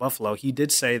at Techno Buffalo. He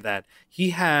did say that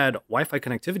he had Wi-Fi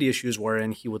connectivity issues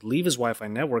wherein he would leave his Wi-Fi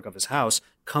network of his house,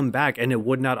 come back, and it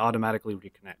would not automatically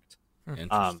reconnect.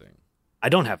 Interesting. I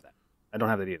don't have that. I don't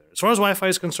have that either. As far as Wi-Fi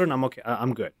is concerned, I'm okay.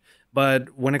 I'm good.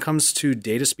 But when it comes to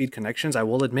data speed connections, I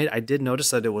will admit I did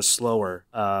notice that it was slower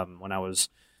when I was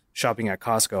shopping at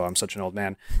Costco. I'm such an old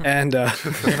man, and They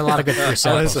have a lot of good free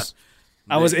samples.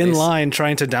 I was in line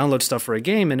trying to download stuff for a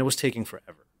game, and it was taking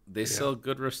forever. They sell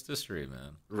good rotisserie,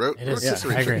 man. It is.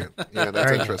 Rotisserie I agree. chicken. Yeah,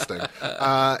 that's interesting.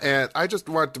 And I just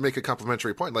wanted to make a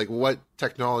complimentary point. Like, what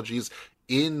technologies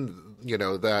in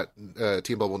that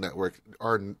T-Mobile network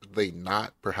are they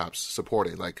not perhaps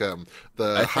supporting? Like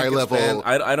the high level.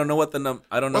 I don't know what the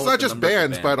I don't know. Well, it's what not the just numbers of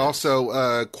bands, but is.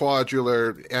 also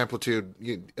quadrular amplitude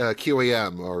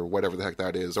QAM or whatever the heck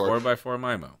that is, or 4x4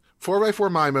 MIMO. 4x4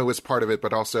 MIMO is part of it,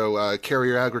 but also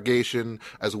carrier aggregation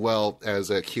as well as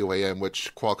QAM,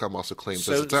 which Qualcomm also claims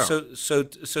as its own. So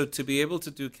to be able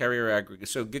to do carrier aggregation,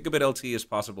 so gigabit LTE is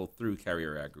possible through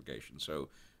carrier aggregation. So,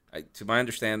 to my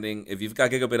understanding, if you've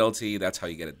got gigabit LTE, that's how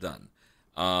you get it done.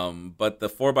 But the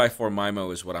 4x4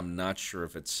 MIMO is what I'm not sure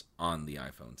if it's on the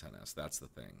iPhone XS. That's the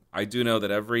thing. I do know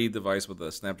that every device with a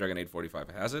Snapdragon 845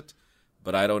 has it,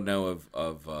 but I don't know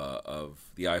of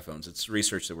the iPhones. It's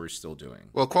research that we're still doing.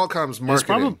 Well, Qualcomm's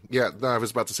marketing. I was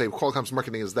about to say Qualcomm's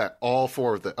marketing is that all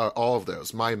of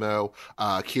those MIMO,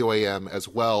 QAM, as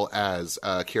well as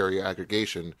carrier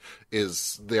aggregation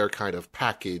is their kind of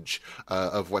package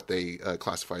of what they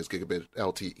classify as gigabit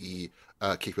LTE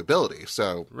capability.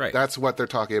 So That's what they're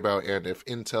talking about. And if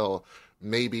Intel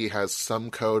maybe has some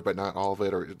code but not all of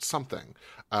it, or it's something,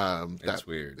 It's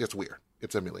weird. It's weird.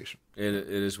 It's emulation. It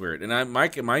is weird. And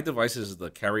my device is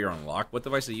the carrier unlocked. What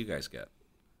device do you guys get?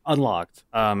 Unlocked.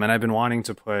 And I've been wanting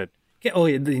to put.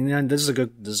 This is a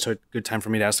good time for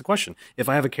me to ask the question. If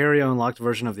I have a carrier unlocked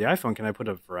version of the iPhone, can I put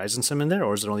a Verizon SIM in there,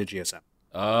 or is it only GSM?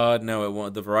 No, it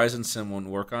won't. The Verizon SIM won't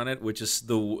work on it, which is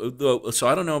so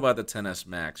I don't know about the XS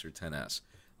Max or XS.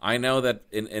 I know that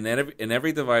in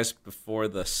every device before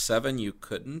the 7 you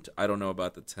couldn't. I don't know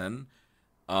about the 10.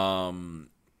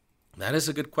 That is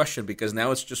a good question because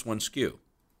now it's just one SKU.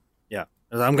 Yeah,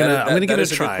 I'm gonna give it a try. That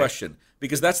is a good question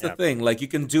because that's the thing. Like you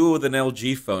can do it with an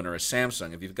LG phone or a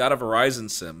Samsung. If you've got a Verizon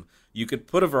SIM, you could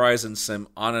put a Verizon SIM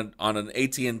on an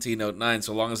AT&T Note 9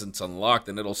 so long as it's unlocked,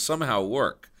 and it'll somehow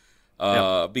work.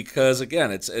 Because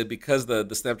again, because the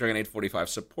Snapdragon 845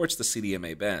 supports the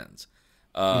CDMA bands.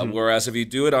 Whereas if you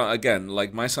do it again,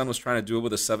 like my son was trying to do it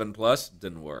with a 7 Plus,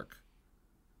 didn't work.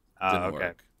 Didn't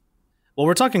work. Well,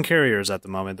 we're talking carriers at the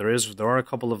moment. There are a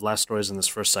couple of last stories in this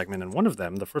first segment, and one of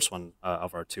them, the first one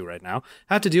of our two right now,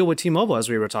 had to deal with T-Mobile, as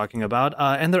we were talking about,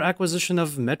 and their acquisition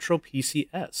of Metro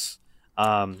PCS.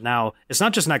 Now, it's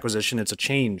not just an acquisition, it's a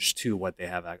change to what they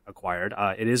have acquired.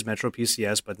 It is Metro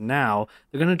PCS, but now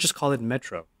they're going to just call it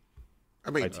Metro.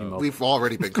 I mean, we've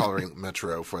already been calling it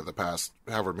Metro for the past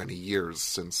however many years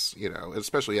since,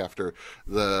 especially after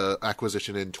the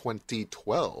acquisition in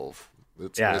 2012.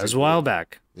 It was a while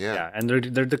back. Yeah, and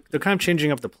they're kind of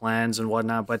changing up the plans and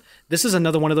whatnot. But this is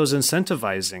another one of those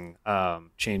incentivizing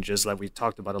changes that we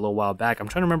talked about a little while back. I'm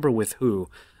trying to remember with who.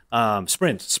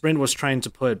 Sprint was trying to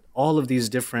put all of these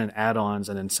different add-ons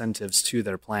and incentives to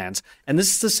their plans, and this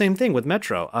is the same thing with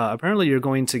Metro. Apparently, you're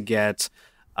going to get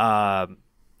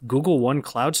Google One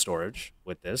cloud storage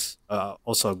with this.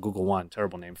 Also, Google One,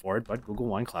 terrible name for it, but Google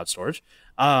One cloud storage.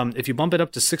 If you bump it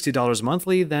up to $60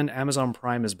 monthly, then Amazon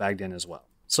Prime is bagged in as well.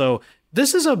 So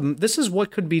this is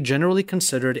what could be generally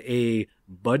considered a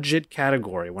budget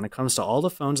category when it comes to all the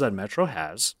phones that Metro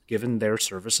has, given their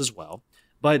service as well.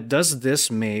 But does this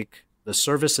make the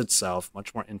service itself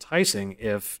much more enticing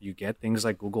if you get things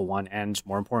like Google One and,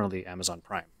 more importantly, Amazon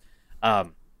Prime?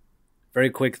 Very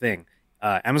quick thing.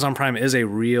 Amazon Prime is a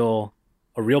real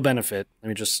benefit. Let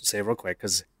me just say real quick,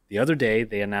 because the other day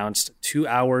they announced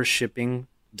 2-hour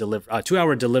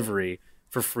delivery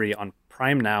for free on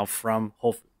Prime Now from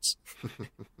Whole Foods.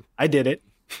 I did it.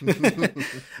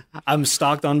 I'm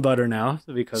stocked on butter now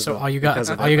because So of, all you got because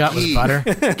of was Ghee. butter.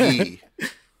 Ghee.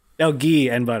 oh, ghee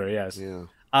and butter, yes. Yeah.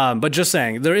 But just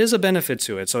saying, there is a benefit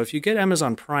to it. So if you get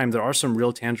Amazon Prime, there are some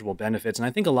real tangible benefits. And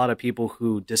I think a lot of people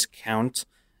who discount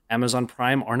Amazon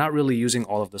Prime are not really using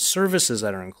all of the services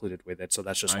that are included with it. So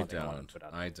that's just I one thing I want to don't. put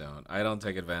out. I don't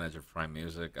take advantage of Prime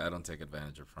Music. I don't take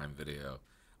advantage of Prime Video.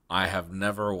 I have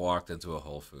never walked into a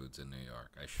Whole Foods in New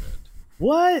York. I should.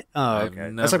 What? Oh, I've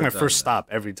okay. That's like never my first done stop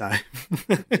every time.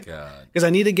 God. Because I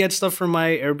need to get stuff from my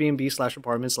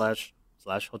Airbnb/apartment slash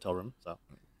hotel room. So,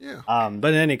 Yeah.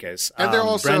 but in any case, And they're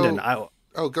also- Brandon.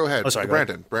 Oh, go ahead. Oh, sorry, go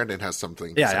ahead. Brandon has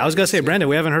something. Yeah, say I was gonna about say, this. Brandon,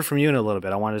 we haven't heard from you in a little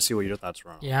bit. I wanted to see what your thoughts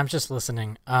were on. Yeah, I'm just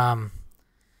listening. Do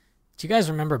you guys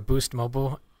remember Boost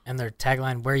Mobile and their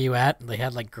tagline, "Where you at?" They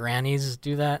had like grannies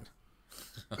do that.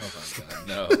 Oh my God,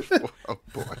 no. Oh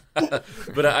boy.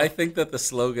 But I think that the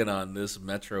slogan on this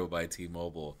Metro by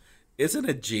T-Mobile isn't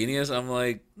it genius? I'm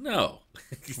like, no.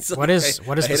 It's What like, is I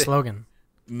the hate it. slogan?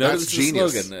 Notice That's the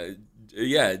genius. slogan.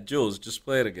 Yeah, Jules, just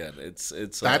play it again. It's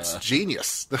That's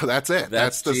genius. That's it.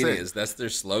 That's the genius. thing. That's their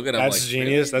slogan. That's I'm like,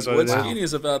 genius? Really? That's what it What's is?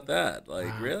 genius about that?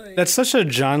 Like, really? That's such a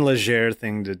John Legere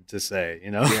thing to say,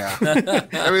 you know? Yeah.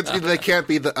 I mean, they can't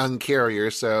be the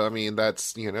uncarrier, so I mean,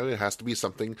 that's, it has to be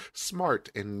something smart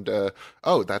and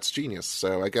that's genius.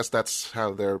 So I guess that's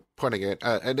how they're putting it.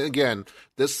 And again,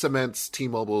 this cements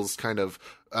T-Mobile's kind of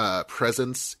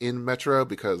presence in Metro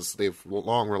because they've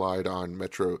long relied on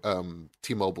Metro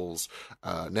T-Mobile's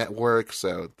network,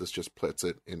 so this just puts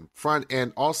it in front.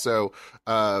 And also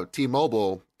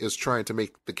T-Mobile is trying to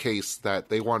make the case that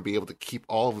they want to be able to keep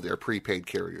all of their prepaid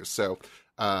carriers. So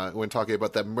when talking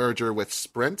about that merger with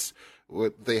Sprint,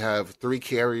 they have 3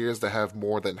 carriers that have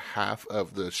more than half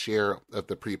of the share of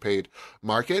the prepaid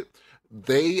market.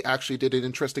 They actually did an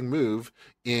interesting move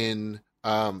in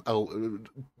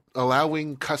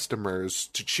allowing customers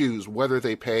to choose whether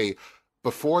they pay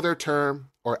before their term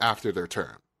or after their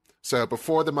term. So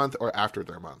before the month or after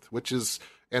their month,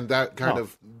 and that kind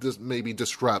of maybe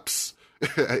disrupts,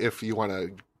 if you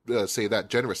want to say that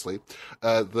generously,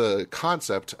 the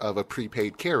concept of a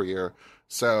prepaid carrier.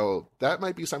 So that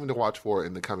might be something to watch for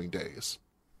in the coming days.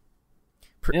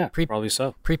 Yeah, probably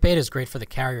so. Prepaid is great for the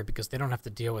carrier because they don't have to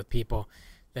deal with people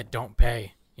that don't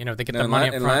pay. They get the money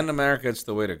up in front. Latin America, it's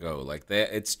the way to go. Like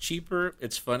it's cheaper.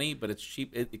 It's funny, but it's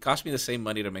cheap. It costs me the same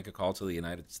money to make a call to the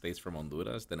United States from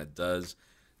Honduras than it does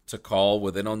to call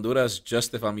within Honduras.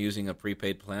 Just if I'm using a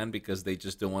prepaid plan, because they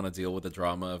just don't want to deal with the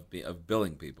drama of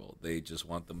billing people. They just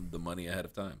want the money ahead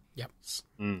of time. Yep.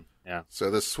 Yeah.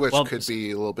 So the switch could be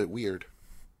a little bit weird.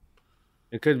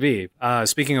 It could be.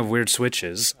 Speaking of weird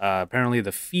switches, apparently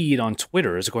the feed on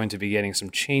Twitter is going to be getting some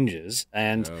changes,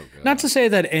 and not to say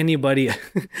that anybody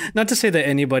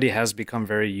has become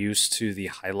very used to the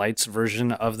highlights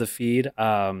version of the feed. There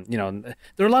are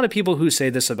a lot of people who say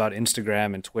this about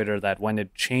Instagram and Twitter, that when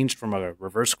it changed from a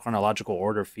reverse chronological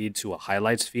order feed to a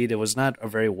highlights feed, it was not a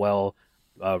very well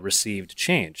received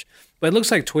change. But it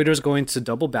looks like Twitter's going to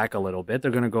double back a little bit.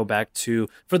 They're going to go back to,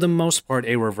 for the most part,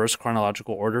 a reverse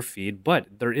chronological order feed,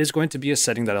 but there is going to be a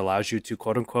setting that allows you to,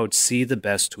 quote unquote, see the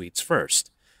best tweets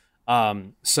first.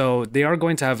 So they are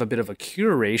going to have a bit of a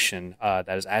curation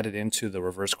that is added into the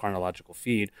reverse chronological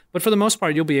feed. But for the most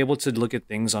part, you'll be able to look at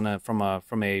things from a,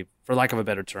 for lack of a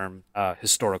better term,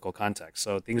 historical context.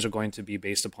 So things are going to be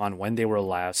based upon when they were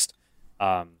last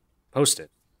posted.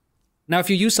 Now, if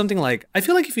you use something like, I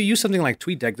feel like if you use something like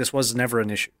TweetDeck, this was never an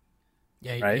issue.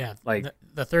 Yeah, right? yeah. Like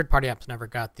the third-party apps never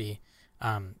got the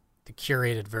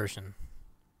curated version.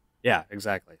 Yeah,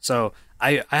 exactly. So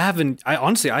I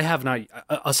honestly have not,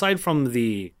 aside from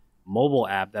the mobile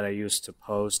app that I use to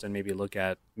post and maybe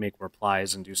make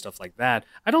replies and do stuff like that,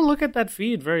 I don't look at that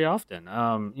feed very often.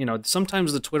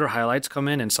 Sometimes the Twitter highlights come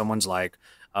in and someone's like,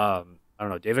 I don't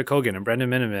know, David Kogan and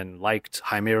Brendan Miniman liked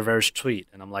Jaime Rivera's tweet,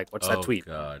 and I'm like, what's that tweet?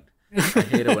 Oh God. I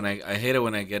hate it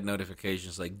when I get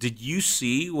notifications like, "Did you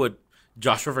see what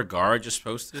Joshua Vergara just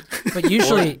posted?" But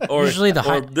usually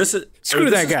this is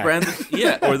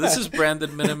Brandon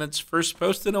Miniman's first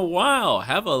post in a while.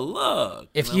 Have a look.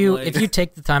 If you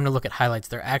take the time to look at highlights,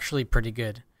 they're actually pretty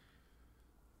good.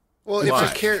 Well, if I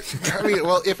cared,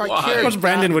 Because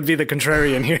Brandon would be the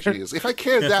contrarian here. Geez, if I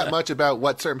cared that much about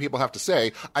what certain people have to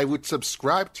say, I would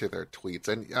subscribe to their tweets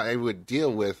and I would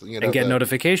deal with and get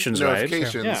notifications, right?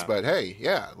 Yeah. But hey,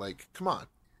 come on.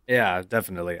 Yeah,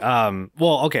 definitely.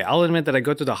 Okay, I'll admit that I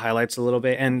go through the highlights a little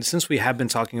bit, and since we have been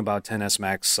talking about 10s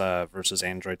Max versus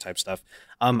Android type stuff,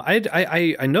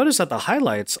 I noticed that the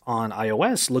highlights on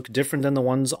iOS look different than the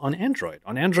ones on Android.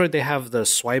 On Android, they have the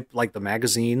swipe, like the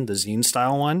magazine, the zine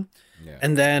style one, Yeah.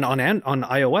 And then on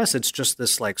iOS, it's just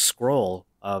this like scroll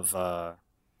of the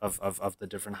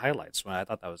different highlights. Well, I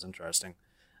thought that was interesting.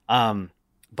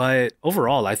 But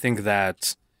overall, I think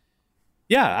that,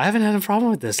 yeah, I haven't had a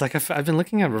problem with this. Like I've been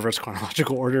looking at reverse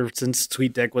chronological order since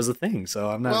TweetDeck was a thing, so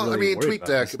I'm not. Well, really I mean, worried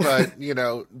about TweetDeck, this.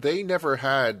 but they never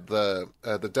had the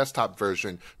desktop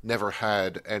version never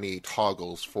had any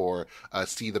toggles for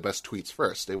see the best tweets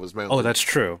first. It was mostly, Oh, that's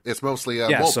true. it's mostly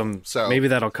Yeah, mobile. So maybe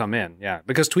that'll come in. Yeah,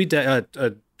 because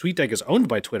TweetDeck is owned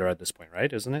by Twitter at this point,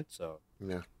 right? Isn't it? So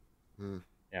yeah.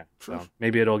 yeah, so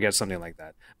maybe it'll get something like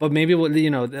that. But maybe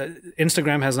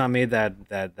Instagram has not made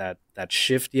that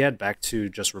shift yet back to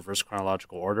just reverse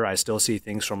chronological order. I still see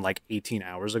things from like 18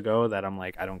 hours ago that I'm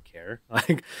like, I don't care,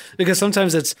 like, because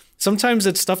sometimes it's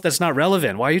stuff that's not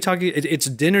relevant. Why are you talking? It's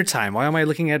dinner time. Why am I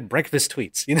looking at breakfast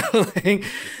tweets?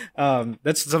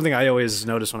 That's something I always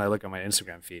notice when I look at my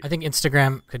Instagram feed. I think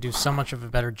Instagram could do so much of a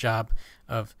better job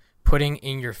of putting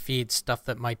in your feed stuff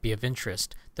that might be of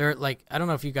interest. There, like, I don't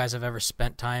know if you guys have ever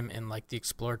spent time in like the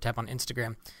Explore tab on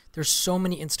Instagram. There's so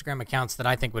many Instagram accounts that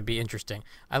I think would be interesting.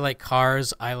 I like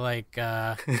cars. I like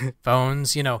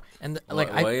phones. And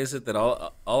like Why is it that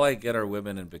all I get are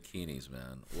women in bikinis,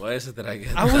 man? Why is it that I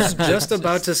get? I was just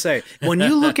about to say, when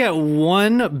you look at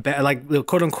one like the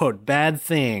quote unquote bad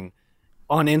thing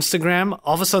on Instagram,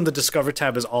 all of a sudden the Discover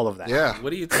tab is all of that. Yeah.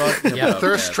 What are you talking about?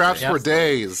 Thirst bad traps things? for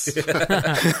days. What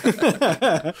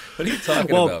are you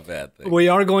talking about, bad things? We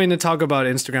are going to talk about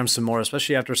Instagram some more,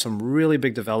 especially after some really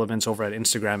big developments over at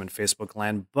Instagram and Facebook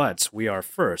land. But we are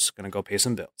first going to go pay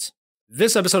some bills.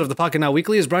 This episode of the Pocket Now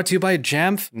Weekly is brought to you by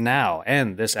Jamf Now,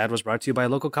 and this ad was brought to you by a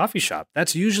local coffee shop.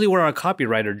 That's usually where our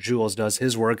copywriter Jules does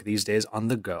his work these days on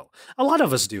the go. A lot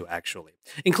of us do, actually,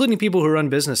 including people who run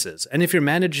businesses. And if you're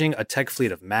managing a tech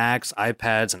fleet of Macs,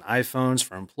 iPads, and iPhones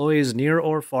for employees near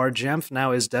or far, Jamf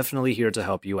Now is definitely here to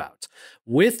help you out.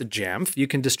 With Jamf, you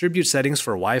can distribute settings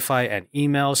for Wi-Fi and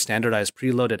email, standardized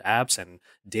preloaded apps and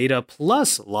data,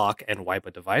 plus lock and wipe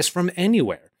a device from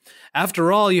anywhere.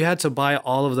 After all, you had to buy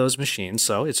all of those machines,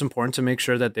 so it's important to make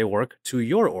sure that they work to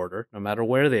your order, no matter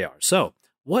where they are. So,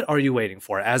 what are you waiting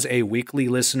for? As a weekly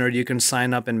listener, you can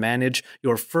sign up and manage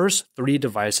your first 3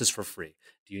 devices for free.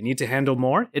 Do you need to handle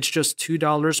more? It's just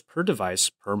 $2 per device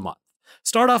per month.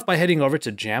 Start off by heading over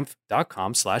to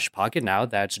jamf.com/pocketnow.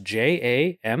 That's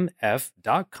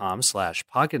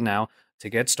jamf.com/pocketnow to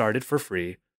get started for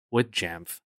free with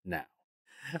Jamf Now.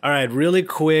 All right, really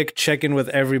quick check-in with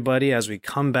everybody as we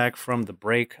come back from the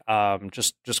break.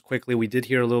 Just quickly, we did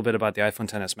hear a little bit about the iPhone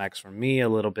XS Max from me, a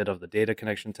little bit of the data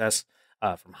connection test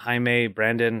from Jaime.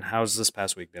 Brandon, how's this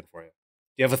past week been for you?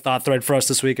 Do you have a thought thread for us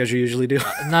this week, as you usually do?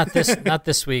 Not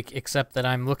this week, except that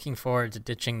I'm looking forward to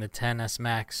ditching the XS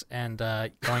Max and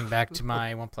going back to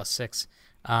my OnePlus 6.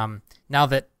 Now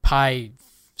that Pi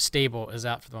Stable is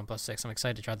out for the OnePlus 6, I'm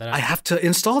excited to try that out. I have to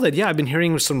install that. Yeah, I've been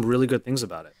hearing some really good things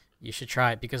about it. You should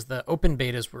try it because the open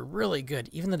betas were really good.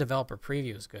 Even the developer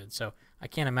preview is good. So I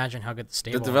can't imagine how good the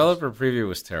stable The developer preview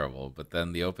was terrible, but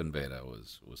then the open beta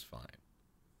was fine.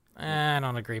 I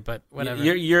don't agree, but whatever.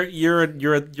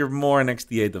 You're more an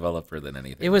XDA developer than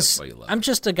anything. It was. That's why you love I'm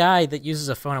just a guy that uses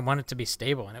a phone and want it to be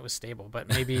stable, and it was stable. But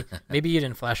maybe you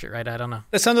didn't flash it right. I don't know.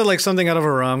 That sounded like something out of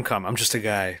a rom-com. I'm just a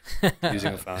guy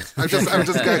using a phone. I'm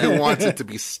just a guy who wants it to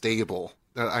be stable.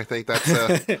 I think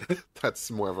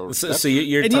that's more of a. So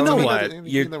you're And you know telling me what? that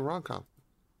in the rom-com.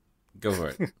 Go for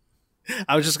it.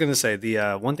 I was just going to say,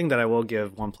 the one thing that I will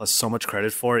give OnePlus so much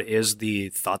credit for is the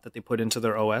thought that they put into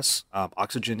their OS.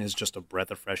 Oxygen is just a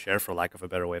breath of fresh air, for lack of a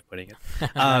better way of putting it.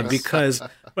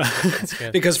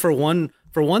 Because for one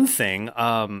thing,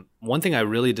 one thing I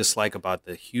really dislike about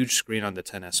the huge screen on the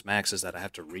XS Max is that I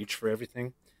have to reach for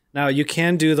everything. Now, you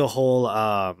can do the whole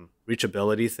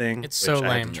reachability thing, It's which so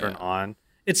I have lame. to turn on.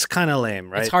 It's kind of lame,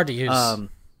 right? It's hard to use.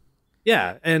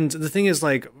 Yeah, and the thing is,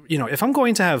 like, if I'm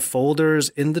going to have folders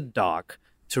in the dock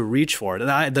to reach for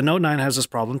it, the Note 9 has this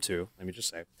problem too. Let me just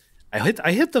say,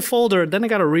 I hit the folder, then I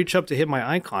got to reach up to hit my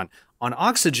icon. On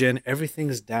Oxygen,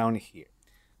 everything's down here.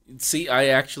 See, I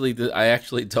actually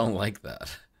don't like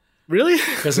that. Really?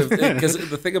 Because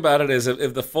the thing about it is,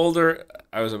 if the folder,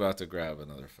 I was about to grab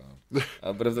another phone,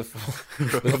 but if the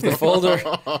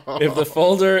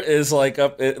folder is like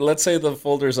up, let's say the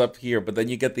folder's up here, but then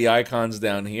you get the icons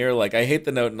down here. Like, I hate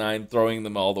the Note 9 throwing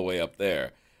them all the way up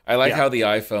there. I like how the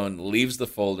iPhone leaves the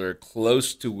folder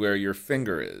close to where your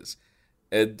finger is.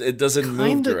 It doesn't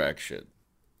move direction.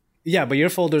 Yeah, but your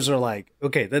folders are like,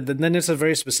 okay, then it's a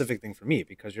very specific thing for me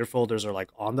because your folders are like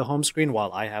on the home screen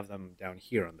while I have them down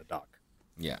here on the dock.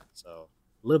 Yeah. So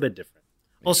a little bit different.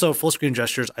 Also, full screen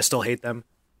gestures, I still hate them,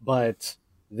 but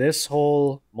this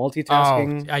whole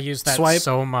multitasking I use that swipe,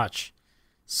 so much.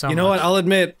 So You know what? much. I'll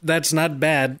admit that's not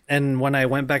bad. And when I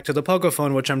went back to the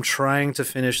Pocophone, which I'm trying to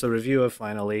finish the review of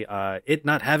finally, it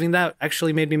not having that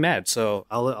actually made me mad. So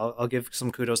I'll give some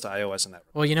kudos to iOS in that.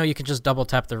 Well, you can just double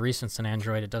tap the recents in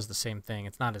Android. It does the same thing.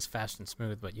 It's not as fast and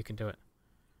smooth, but you can do it.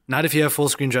 Not if you have full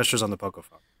screen gestures on the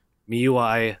Pocophone.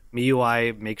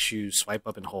 MIUI makes you swipe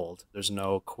up and hold. There's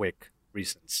no quick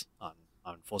recents on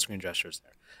full screen gestures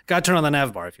there. Got to turn on the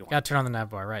nav bar if you want. Got to turn on the nav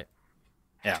bar, right?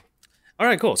 Yeah. All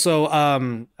right, cool. So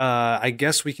I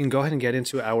guess we can go ahead and get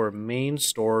into our main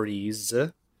stories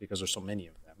because there's so many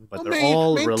of them, but they're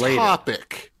all main related.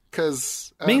 topic,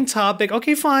 because Main topic.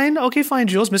 Okay, fine,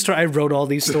 Jules. Mister, I wrote all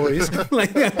these stories.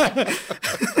 Like, well,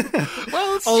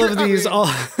 it's all true. of these. Well,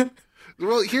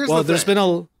 here's Well, the there's thing.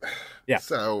 been yeah.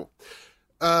 So,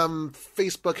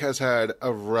 Facebook has had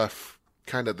a rough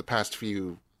kind of the past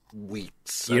few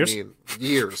weeks. Years? I mean,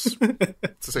 years, to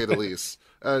say the least.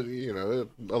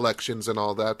 Elections and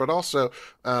all that, but also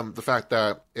the fact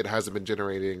that it hasn't been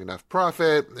generating enough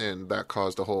profit, and that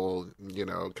caused a whole,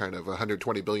 kind of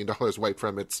 $120 billion wipe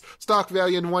from its stock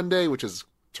value in one day, which is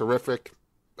terrific,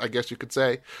 I guess you could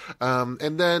say.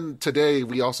 And then today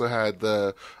we also had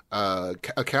the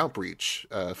account breach,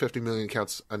 50 million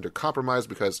accounts under compromise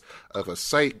because of a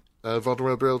site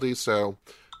vulnerability. So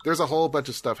there's a whole bunch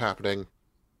of stuff happening.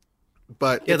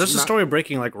 But Yeah, there's a story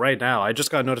breaking like right now. I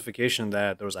just got a notification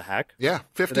that there was a hack. Yeah,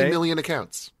 50 today. million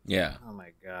accounts. Yeah. Oh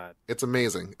my god. It's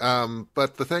amazing.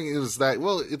 But the thing is that,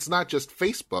 well, it's not just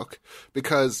Facebook,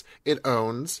 because it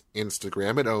owns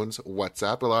Instagram, it owns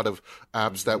WhatsApp, a lot of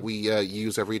apps that we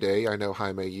use every day. I know,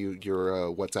 Jaime, you're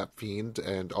a WhatsApp fiend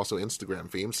and also Instagram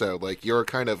fiend, so like you're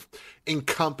kind of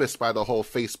encompassed by the whole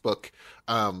Facebook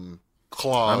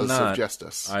clause of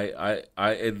justice.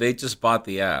 They just bought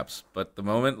the apps, but the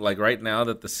moment, like right now,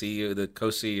 that the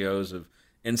co-CEOs of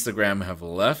Instagram have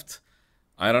left,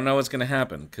 I don't know what's going to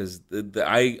happen, because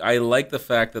I like the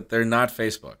fact that they're not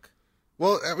Facebook.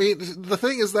 Well, I mean, the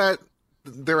thing is that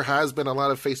there has been a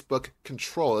lot of Facebook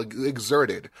control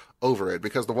exerted over it,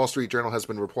 because the Wall Street Journal has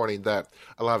been reporting that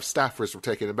a lot of staffers were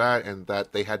taken aback and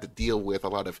that they had to deal with a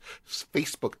lot of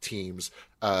Facebook teams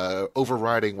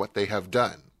overriding what they have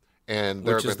done. And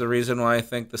Which is the reason why I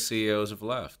think the CEOs have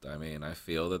left. I mean, I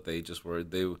feel that they just were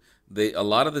they a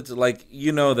lot of the, like,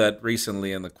 that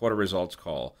recently in the quarter results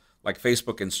call, like,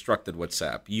 Facebook instructed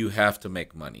WhatsApp, you have to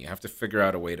make money, you have to figure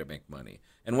out a way to make money,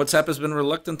 and WhatsApp has been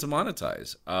reluctant to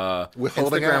monetize.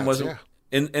 Withholding Instagram ads, wasn't.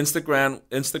 yeah.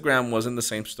 Instagram wasn't the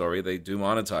same story. They do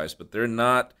monetize, but they're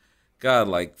not. God,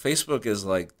 like, Facebook is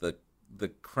like the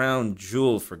crown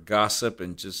jewel for gossip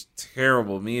and just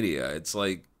terrible media. It's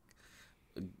like.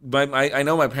 I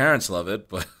know my parents love it,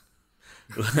 but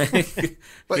but Instagram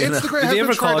has Did they been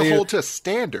ever trying call to you- hold to a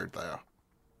standard, though.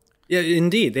 Yeah,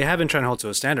 indeed, they have been trying to hold to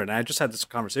a standard. And I just had this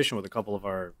conversation with a couple of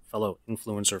our fellow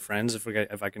influencer friends,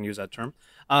 if I can use that term.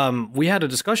 We had a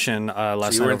discussion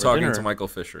last you night weren't over talking dinner. to Michael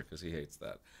Fisher because he hates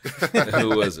that.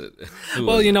 Who was it?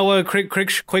 Well, you know what?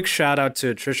 Quick shout out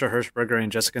to Trisha Hirschberger and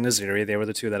Jessica Naziri. They were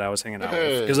the two that I was hanging out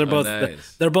with, because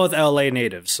they're both LA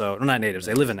natives. So not natives,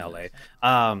 they live in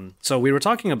LA. So we were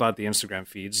talking about the Instagram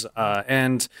feeds,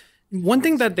 and one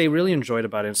thing that they really enjoyed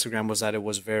about Instagram was that it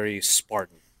was very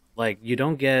Spartan. Like, you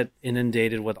don't get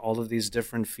inundated with all of these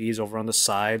different feeds over on the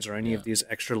sides or any of these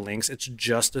extra links. It's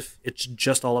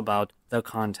just all about the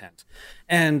content.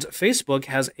 And Facebook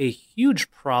has a huge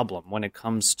problem when it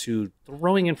comes to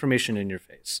throwing information in your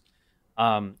face.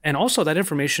 And also, that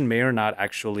information may or not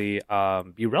actually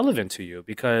be relevant to you,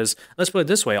 because let's put it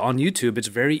this way. On YouTube, it's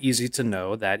very easy to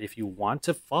know that if you want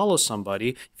to follow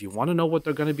somebody, if you want to know what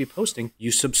they're going to be posting,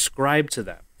 you subscribe to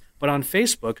them. But on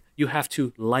Facebook, you have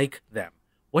to like them.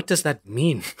 What does that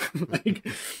mean? Like,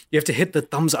 you have to hit the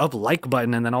thumbs up like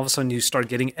button, and then all of a sudden you start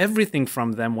getting everything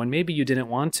from them when maybe you didn't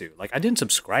want to. Like, I didn't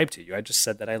subscribe to you. I just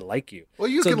said that I like you. Well,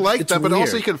 you So can like it's them, but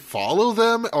also weird. you can follow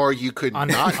them, or you could not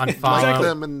unfollow. like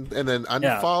them and then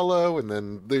unfollow, and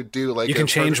then they do like You can a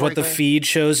change what the thing. feed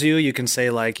shows you. You can say,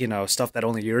 like, stuff that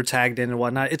only you're tagged in and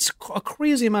whatnot. It's a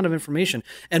crazy amount of information.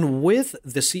 And with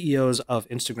the CEOs of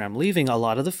Instagram leaving, a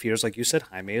lot of the fears, like you said,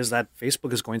 Jaime, is that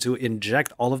Facebook is going to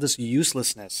inject all of this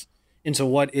uselessness into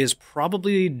what is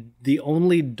probably the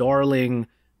only darling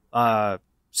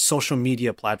social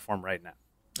media platform right now.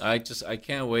 I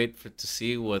can't wait to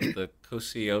see what the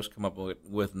co-CEOs come up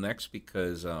with next,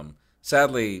 because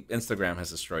sadly Instagram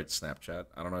has destroyed Snapchat.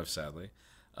 I don't know if sadly,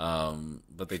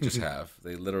 but they just have.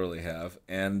 They literally have.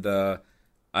 And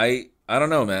I don't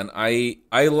know, man. I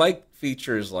like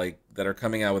features like that are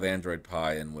coming out with Android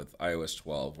Pie and with iOS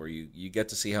 12, where you get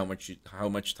to see how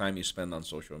much time you spend on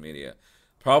social media.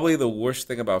 Probably the worst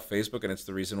thing about Facebook, and it's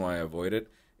the reason why I avoid it,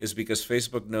 is because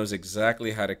Facebook knows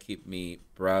exactly how to keep me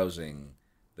browsing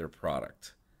their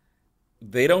product.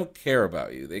 They don't care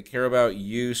about you. They care about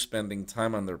you spending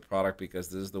time on their product because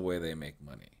this is the way they make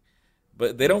money.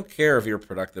 But they don't care if you're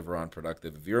productive or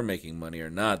unproductive, if you're making money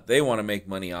or not. They want to make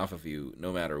money off of you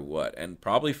no matter what. And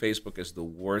probably Facebook is the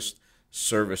worst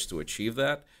service to achieve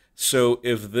that. So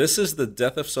if this is the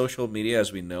death of social media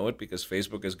as we know it, because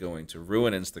Facebook is going to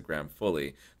ruin Instagram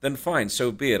fully, then fine,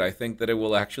 so be it. I think that it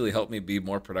will actually help me be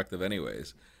more productive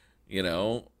anyways.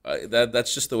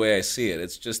 That's just the way I see it.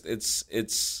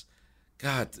 It's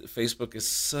God, Facebook is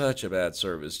such a bad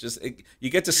service. You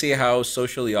get to see how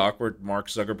socially awkward Mark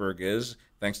Zuckerberg is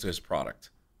thanks to his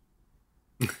product.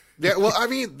 Yeah, well, I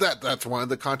mean, that's one of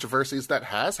the controversies that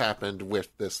has happened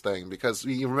with this thing, because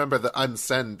you remember the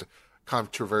unsend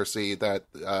controversy that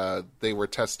they were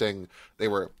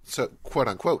quote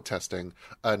unquote testing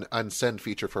an unsend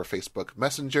feature for Facebook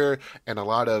Messenger, and a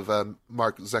lot of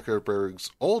Mark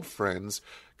Zuckerberg's old friends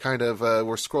kind of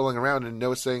were scrolling around and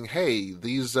noticing, hey,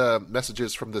 these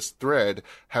messages from this thread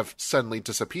have suddenly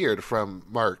disappeared from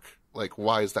Mark. Like,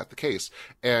 why is that the case?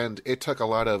 And it took a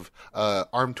lot of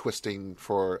arm twisting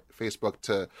for Facebook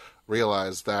to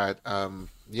realize that,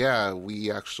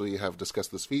 we actually have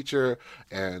discussed this feature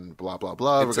and blah, blah,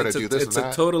 blah. We're going to do this and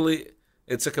that.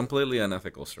 It's a completely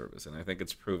unethical service, and I think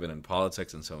it's proven in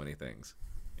politics and so many things.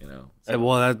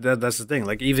 Well, that's the thing.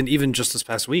 Like, even just this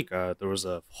past week, there was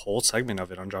a whole segment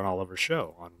of it on John Oliver's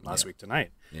show on Last Week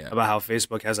Tonight about how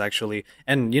Facebook has actually.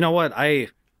 And you know what?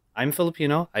 I'm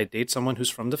Filipino. I date someone who's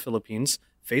from the Philippines.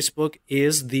 Facebook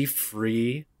is the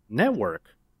free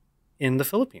network in the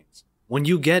Philippines. When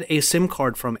you get a SIM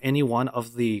card from any one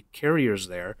of the carriers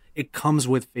there, it comes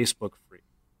with Facebook free.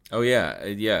 Oh, yeah.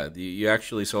 You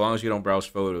actually, so long as you don't browse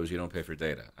photos, you don't pay for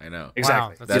data. I know.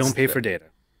 Exactly. Wow, you don't pay for data.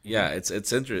 Yeah,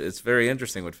 it's very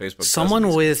interesting what Facebook does.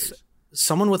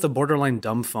 Someone with a borderline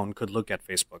dumb phone could look at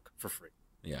Facebook for free.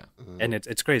 Yeah, and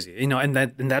it's crazy, and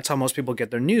that's how most people get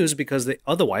their news, because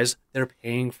otherwise they're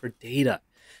paying for data,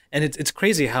 and it's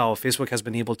crazy how Facebook has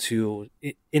been able to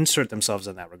insert themselves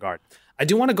in that regard. I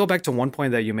do want to go back to one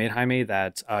point that you made, Jaime,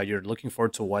 that you're looking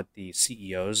forward to what the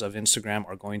CEOs of Instagram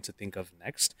are going to think of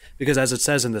next, because as it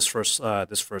says in this first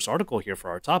article here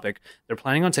for our topic, they're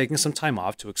planning on taking some time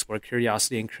off to explore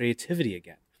curiosity and creativity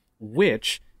again,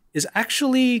 which is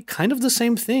actually kind of the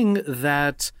same thing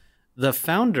that the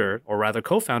founder, or rather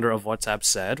co-founder of WhatsApp,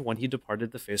 said when he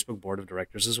departed the Facebook board of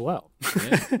directors as well.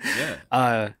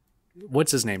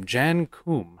 What's his name? Jan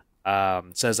Koum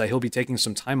says that he'll be taking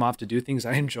some time off to do things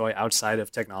I enjoy outside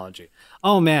of technology.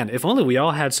 Oh man, if only we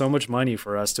all had so much money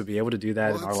for us to be able to do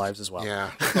that in our lives as well.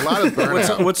 Yeah, a lot of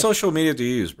burnout. What social media do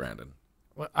you use, Brandon?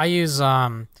 Well, I use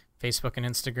Facebook and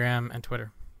Instagram and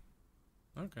Twitter.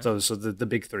 Okay. So the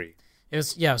big three. It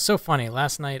was so funny.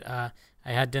 Last night,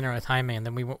 I had dinner with Jaime, and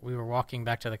then we were walking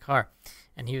back to the car,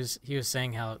 and he was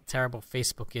saying how terrible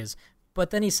Facebook is. But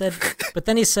then he said,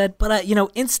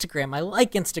 Instagram. I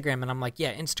like Instagram, and I'm like,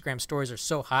 yeah, Instagram stories are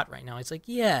so hot right now. He's like,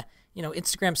 yeah,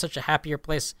 Instagram's such a happier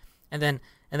place. And then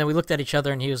we looked at each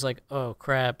other, and he was like, oh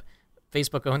crap,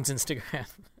 Facebook owns Instagram.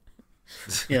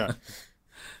 Yeah.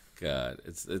 God,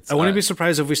 it's. I wouldn't be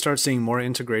surprised if we start seeing more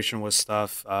integration with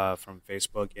stuff from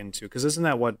Facebook into, because isn't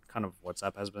that what kind of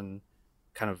WhatsApp has been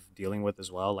kind of dealing with as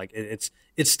well? Like it's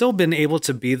still been able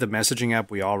to be the messaging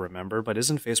app we all remember, but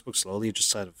isn't Facebook slowly just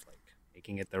sort of like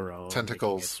making it their own?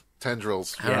 Tendrils.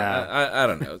 Yeah, I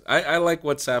don't know. I like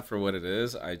WhatsApp for what it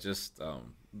is. I just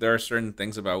there are certain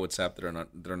things about WhatsApp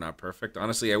that are not perfect.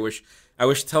 Honestly, I wish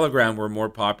Telegram were more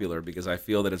popular, because I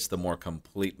feel that it's the more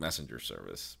complete messenger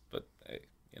service. But hey,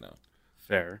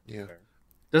 fair. Yeah. Fair.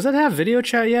 Does it have video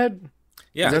chat yet?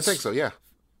 Yeah, I think so. Yeah.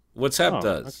 WhatsApp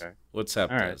does. Okay.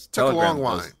 WhatsApp All right. does. Took a Telegram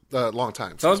long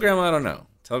time. Telegram, I don't know.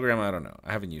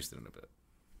 I haven't used it in a bit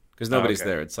because nobody's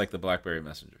there. It's like the BlackBerry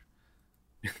Messenger.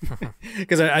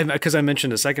 Because I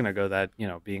mentioned a second ago that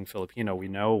being Filipino, we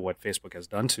know what Facebook has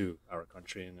done to our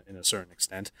country in a certain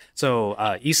extent. So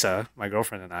Isa, my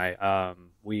girlfriend, and I,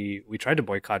 we tried to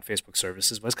boycott Facebook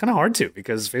services, but it's kind of hard to,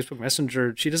 because Facebook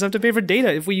Messenger, she doesn't have to pay for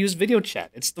data if we use video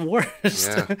chat. It's the worst.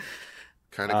 Yeah.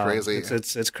 Kind of crazy.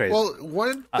 It's crazy. Well,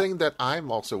 one thing that I'm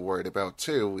also worried about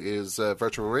too is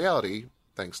virtual reality,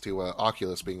 thanks to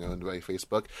Oculus being owned by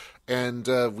Facebook. And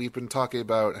we've been talking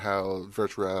about how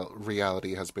virtual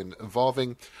reality has been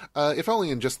evolving, if only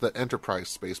in just the enterprise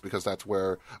space, because that's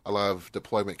where a lot of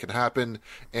deployment can happen.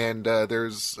 And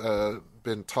there's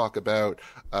been talk about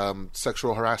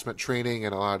sexual harassment training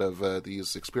and a lot of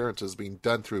these experiences being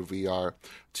done through VR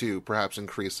to perhaps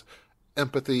increase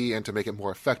empathy and to make it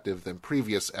more effective than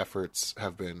previous efforts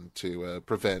have been to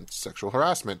prevent sexual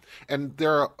harassment. And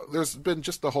there's been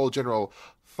just the whole general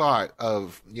thought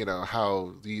of, you know,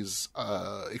 how these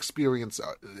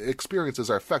experiences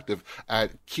are effective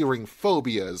at curing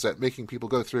phobias, at making people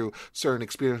go through certain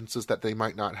experiences that they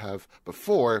might not have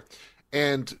before.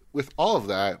 And with all of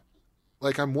that,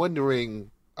 like, I'm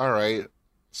wondering, all right,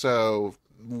 so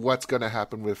what's going to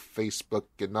happen with Facebook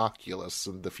and Oculus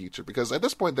in the future? Because at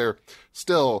this point, they're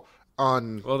still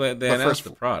on. Well, they announced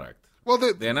the product. Well,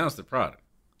 they announced the product.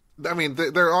 I mean,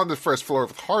 they're on the first floor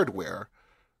of hardware,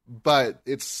 but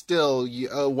it's still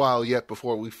a while yet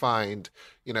before we find,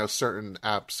 you know, certain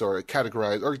apps or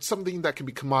categorized or something that can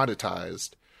be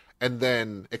commoditized and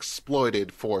then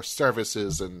exploited for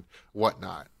services and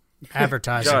whatnot.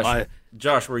 Advertising.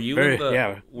 Josh, were you in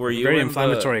the? Were you very in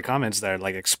inflammatory comments there?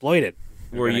 Like, exploited.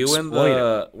 Were you in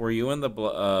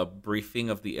the briefing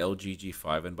of the LG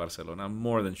G5 in Barcelona? I'm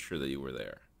more than sure that you were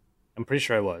there. I'm pretty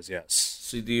sure I was. Yes.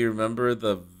 So, do you remember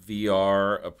the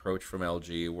VR approach from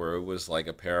LG, where it was like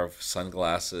a pair of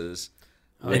sunglasses,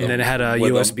 And then it had a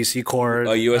USB-C cord.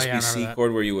 A USB-C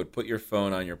cord where you would put your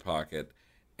phone on your pocket,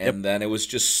 and then it was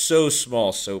just so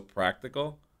small, so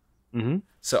practical. Mm-hmm.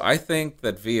 So I think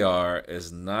that VR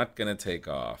is not going to take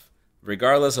off,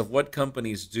 regardless of what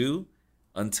companies do,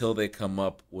 until they come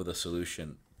up with a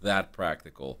solution that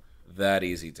practical, that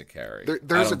easy to carry.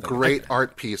 There's a great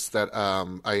art piece that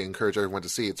I encourage everyone to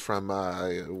see. It's from,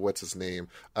 what's his name?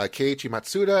 Keiichi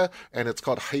Matsuda, and it's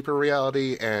called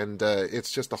Hyperreality, and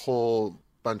it's just a whole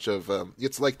bunch of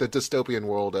it's like the dystopian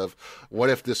world of what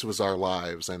if this was our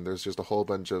lives, and there's just a whole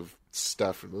bunch of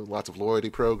stuff, lots of loyalty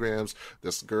programs.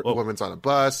 This woman's on a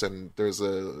bus, and there's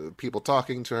people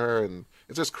talking to her, and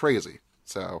it's just crazy.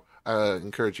 So I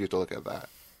encourage you to look at that.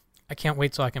 I can't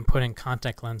wait till I can put in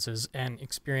contact lenses and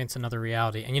experience another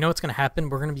reality. And you know what's going to happen?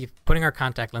 We're going to be putting our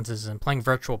contact lenses and playing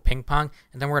virtual ping pong,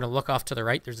 and then we're going to look off to the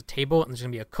right. There's a table, and there's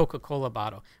going to be a Coca-Cola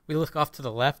bottle. We look off to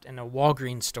the left, and a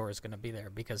Walgreens store is going to be there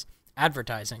because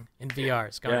advertising in VR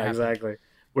is going to happen. Exactly.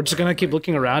 We're just going to keep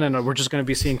looking around, and we're just going to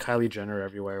be seeing Kylie Jenner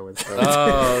everywhere with her.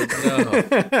 Oh,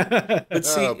 no. But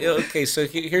see, okay, so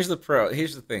here's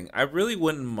the thing. I really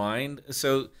wouldn't mind.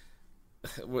 So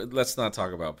let's not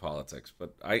talk about politics,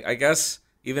 but I guess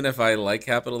even if I like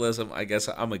capitalism, I guess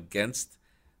I'm against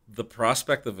the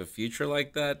prospect of a future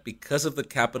like that because of the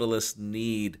capitalist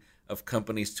need of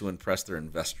companies to impress their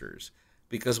investors.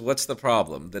 Because what's the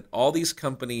problem? That all these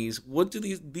companies, what do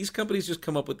these companies just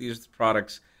come up with these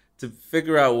products to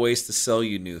figure out ways to sell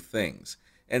you new things.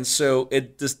 And so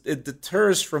it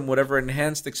deters from whatever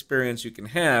enhanced experience you can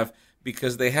have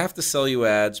because they have to sell you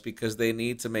ads because they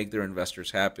need to make their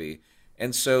investors happy.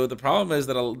 And so the problem is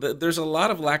that there's a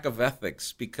lot of lack of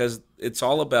ethics because it's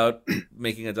all about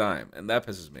making a dime, and that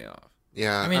pisses me off.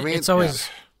 Yeah, I mean it's always...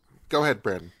 Go ahead,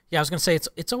 Brandon. Yeah, I was going to say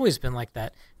it's always been like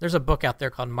that. There's a book out there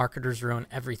called Marketers Ruin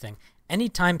Everything.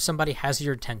 Anytime somebody has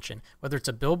your attention, whether it's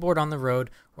a billboard on the road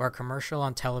or a commercial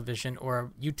on television or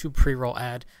a YouTube pre-roll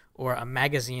ad or a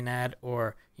magazine ad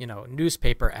or,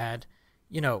 newspaper ad,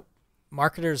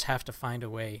 marketers have to find a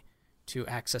way to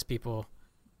access people.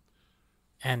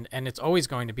 And it's always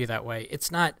going to be that way.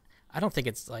 It's not, I don't think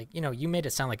it's like, you made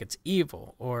it sound like it's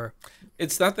evil or.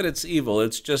 It's not that it's evil.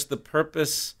 It's just the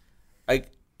purpose. I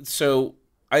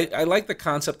like the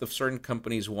concept of certain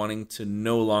companies wanting to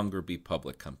no longer be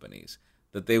public companies,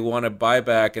 that they want to buy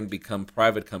back and become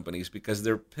private companies because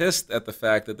they're pissed at the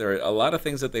fact that there are a lot of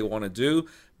things that they want to do,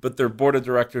 but their board of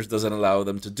directors doesn't allow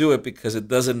them to do it because it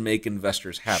doesn't make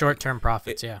investors happy. Short-term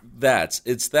profits, yeah. That's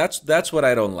what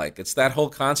I don't like. It's that whole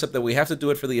concept that we have to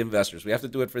do it for the investors. We have to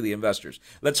do it for the investors.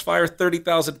 Let's fire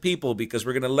 30,000 people because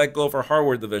we're going to let go of our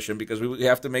hardware division because we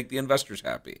have to make the investors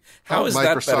happy. How is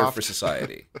that better for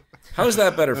society? How is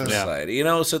that better for society?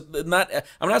 So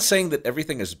I'm not saying that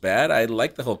everything is bad. I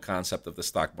like the whole concept of the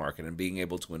stock market and being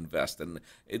able to invest, and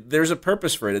there's a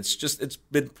purpose for it. It's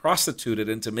been prostituted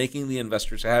into making the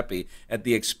investors happy at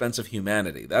the expense of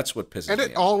humanity. That's what pisses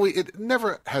me off. And it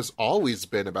never has always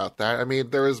been about that. I mean,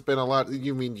 there has been a lot.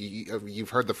 You've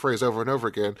heard the phrase over and over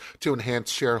again, to enhance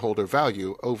shareholder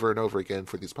value over and over again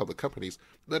for these public companies.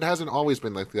 That hasn't always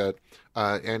been like that.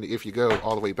 And if you go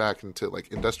all the way back into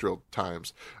like industrial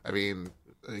times, I mean,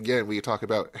 again, we talk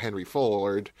about Henry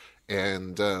Ford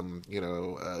and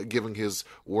giving his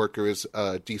workers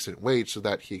a decent wage so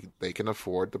that they can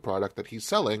afford the product that he's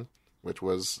selling, which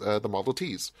was the Model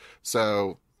Ts.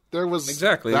 So there was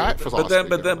exactly that philosophy.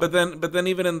 But then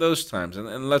even in those times,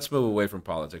 and let's move away from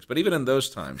politics. But even in those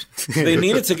times, they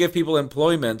needed to give people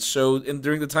employment. So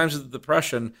during the times of the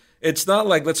Depression, it's not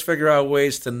like let's figure out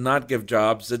ways to not give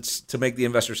jobs. It's to make the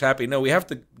investors happy. No, we have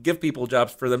to give people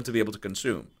jobs for them to be able to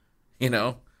consume.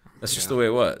 That's just the way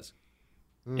it was.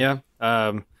 Yeah.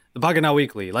 The Pocket Now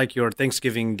Weekly, like your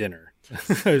Thanksgiving dinner.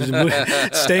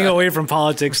 Staying away from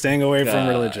politics, staying away from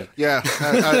religion. Yeah,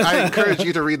 I encourage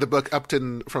you to read the book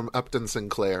Upton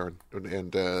Sinclair,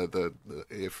 and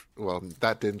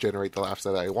that didn't generate the laughs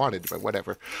that I wanted, but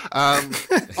whatever.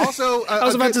 Also, I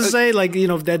was about to say,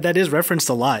 that is referenced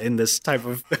a lot in this type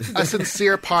of a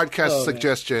sincere podcast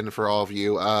suggestion for all of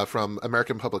you from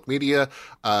American Public Media,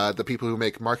 the people who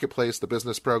make Marketplace, the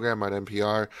business program on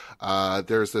NPR.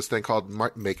 There's this thing called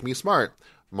Make Me Smart.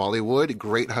 Molly Wood,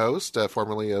 great host,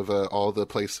 formerly of All the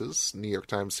Places, New York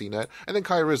Times, CNET, and then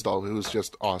Kai Risdall, who's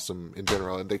just awesome in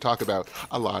general, and they talk about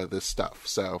a lot of this stuff.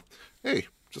 So, hey,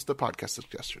 just a podcast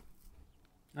suggestion.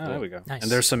 Oh, there we go. Nice.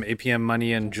 And there's some APM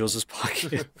money in Jules's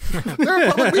pocket. They're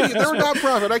a public media. They're a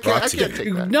nonprofit. I can't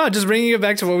take that. No, just bringing it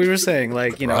back to what we were saying,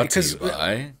 because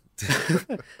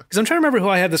because I'm trying to remember who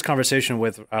I had this conversation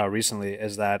with recently.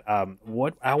 Is that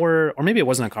or maybe it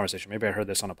wasn't a conversation. Maybe I heard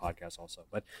this on a podcast also.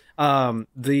 But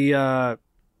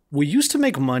we used to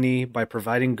make money by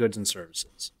providing goods and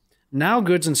services. Now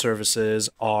goods and services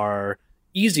are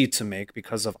easy to make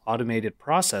because of automated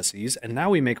processes, and now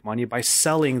we make money by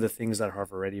selling the things that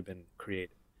have already been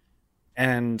created.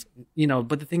 And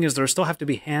but the thing is, there still have to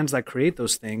be hands that create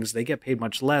those things. They get paid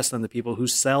much less than the people who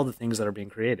sell the things that are being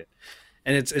created.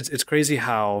 And it's crazy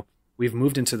how we've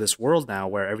moved into this world now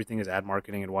where everything is ad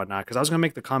marketing and whatnot. Because I was going to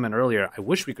make the comment earlier, I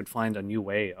wish we could find a new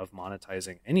way of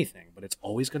monetizing anything, but it's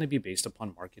always going to be based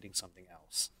upon marketing something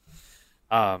else.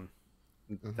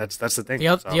 That's the thing.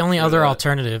 The only other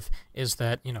alternative is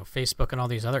that Facebook and all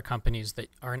these other companies that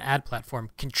are an ad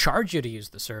platform can charge you to use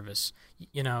the service.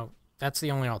 That's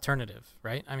the only alternative,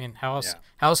 right? I mean, how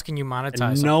else can you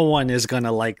monetize? And no one is going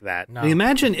to like that. No,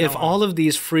 imagine if all of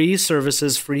these free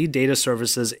services, free data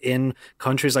services in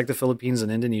countries like the Philippines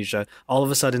and Indonesia, all of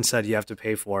a sudden said you have to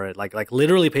pay for it, like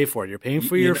literally pay for it. You're paying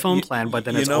for your phone plan, but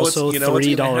then it's also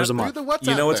 $3 a month.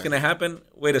 You know what's going to happen?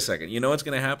 Wait a second. You know what's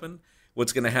going to happen?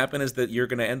 What's going to happen is that you're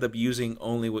going to end up using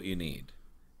only what you need.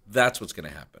 That's what's going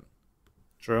to happen.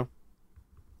 True.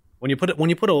 When you put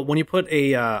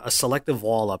a selective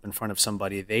wall up in front of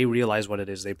somebody, they realize what it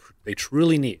is they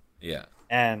truly need. Yeah.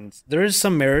 And there is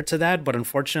some merit to that, but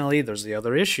unfortunately, there's the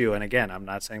other issue. And again, I'm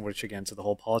not saying we're against the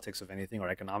whole politics of anything or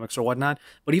economics or whatnot.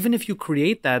 But even if you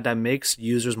create that makes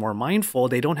users more mindful,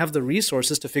 they don't have the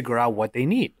resources to figure out what they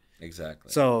need.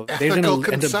 Exactly. So they're going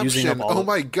to end up using up all. Oh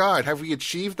my God, have we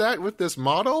achieved that with this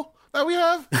model that we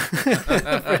have?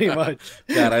 Pretty much.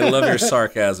 God, I love your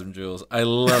sarcasm, Jules. I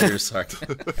love your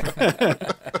sarcasm.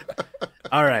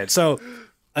 All right, so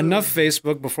enough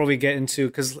Facebook before we get into,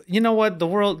 because you know what,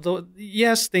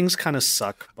 yes, things kind of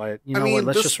suck, but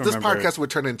let's just remember. This podcast would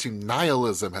turn into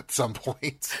nihilism at some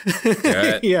point.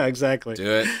 Yeah, exactly.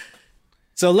 Do it.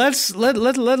 So let's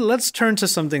turn to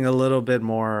something a little bit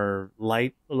more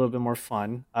light, a little bit more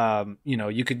fun.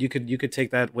 You could take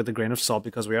that with a grain of salt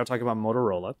because we are talking about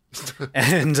Motorola,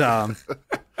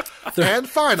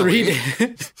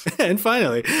 and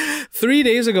finally, 3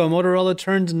 days ago, Motorola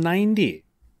turned 90.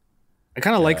 I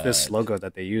kind of like this logo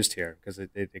that they used here because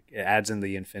it adds in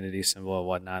the infinity symbol and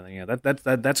whatnot.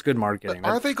 That's good marketing. But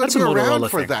are they going to be around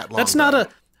for that long?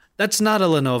 That's not a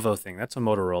Lenovo thing. That's a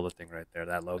Motorola thing right there,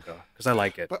 that logo, because I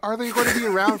like it. But are they going to be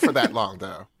around for that long,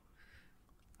 though?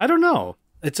 I don't know.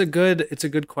 It's a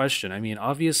good question. I mean,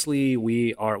 obviously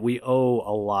we owe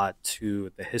a lot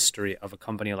to the history of a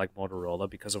company like Motorola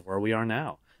because of where we are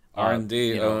now.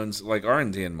 R&D owns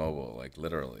R&D in mobile,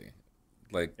 literally.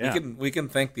 We can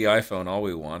thank the iPhone all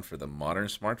we want for the modern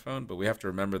smartphone, but we have to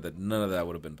remember that none of that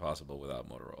would have been possible without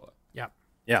Motorola.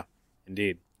 Yeah,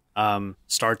 indeed.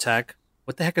 StarTAC.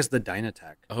 What the heck is the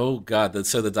Dynatac? Oh God!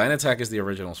 So the Dynatac is the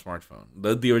original smartphone,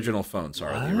 the original phone.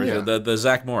 Sorry, the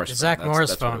Zach Morris. The Zach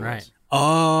Morris phone, right?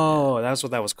 Oh, that's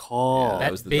what that was called. Yeah,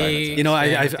 that was the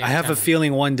Dynatac. I have a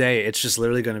feeling one day it's just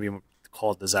literally going to be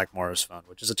called the Zach Morris phone,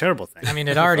 which is a terrible thing. I mean,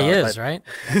 it already is, right?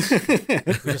 We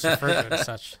just refer to it as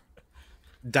such.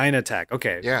 Dynatac.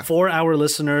 Okay. Yeah. For our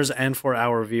listeners and for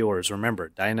our viewers, remember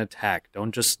Dynatac.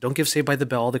 Don't give Saved by the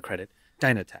Bell all the credit.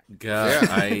 Dynatac.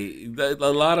 God,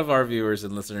 a lot of our viewers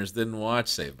and listeners didn't watch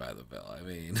Saved by the Bell. I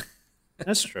mean,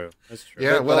 that's true.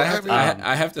 Yeah, but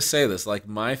I have to say this.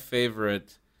 My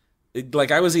favorite.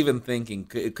 I was even thinking,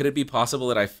 could it be possible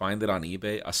that I find it on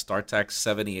eBay? A StarTAC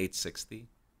 7860.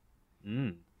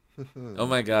 Oh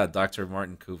my God, Dr.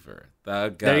 Martin Cooper.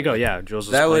 There you go. Yeah, Jules.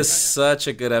 That was such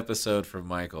a good episode from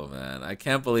Michael, man. I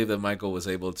can't believe that Michael was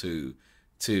able to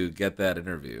get that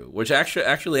interview. Which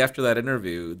actually after that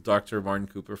interview, Dr. Martin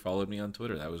Cooper followed me on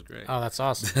Twitter. That was great. Oh, that's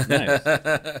awesome. Nice.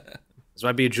 This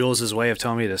might be Jules' way of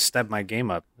telling me to step my game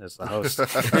up as the host.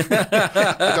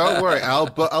 Don't worry,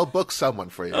 I'll book someone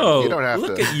for you. Oh, you don't have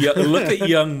look to. Look at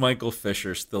young Michael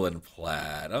Fisher still in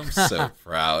plaid. I'm so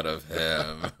proud of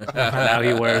him. Now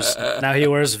he wears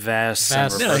vests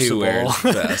and Vests. Now he reversible, wears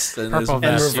vest and, Purple and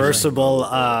vest. reversible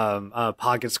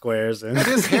pocket squares. And And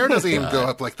his hair doesn't even go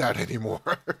up like that anymore.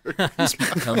 he's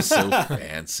become so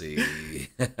fancy.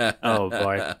 oh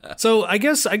boy. So I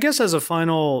guess as a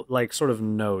final like sort of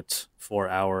note for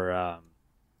our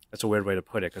that's a weird way to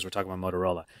put it because we're talking about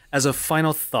Motorola. As a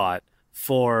final thought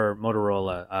for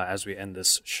Motorola as we end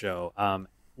this show,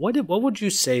 what would you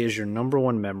say is your number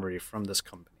one memory from this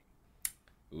company?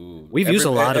 Ooh. We've used a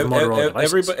lot of Motorola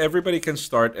devices. Everybody can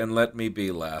start and let me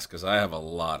be last because I have a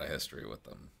lot of history with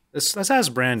them. Let's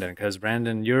ask Brandon because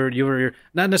Brandon, you're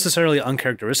not necessarily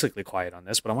uncharacteristically quiet on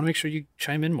this, but I want to make sure you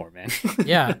chime in more, man.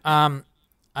 Yeah,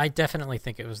 I definitely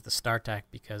think it was the StarTAC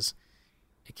because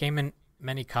it came in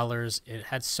many colors. It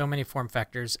had so many form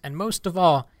factors, and most of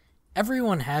all,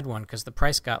 everyone had one because the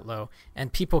price got low,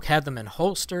 and people had them in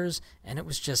holsters, and it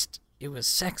was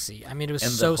sexy. I mean, it was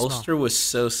And so the holster small. was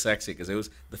so sexy because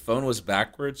the phone was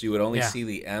backwards. You would only Yeah. see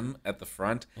the M at the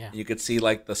front. Yeah. And you could see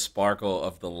like the sparkle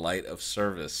of the light of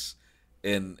service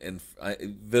in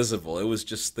visible. It was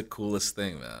just the coolest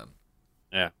thing, man.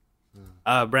 Yeah.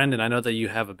 Brandon, I know that you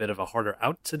have a bit of a harder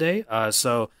out today,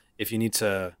 so if you need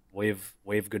to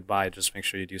wave goodbye, just make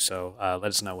sure you do so. Let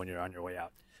us know when you're on your way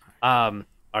out.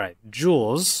 All right,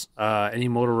 Jules, any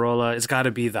Motorola? It's got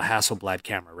to be the Hasselblad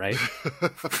camera, right?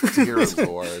 Dear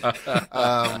Lord.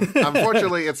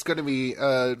 Unfortunately, it's going to be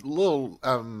a little,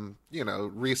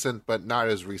 recent, but not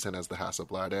as recent as the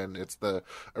Hasselblad. And it's the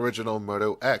original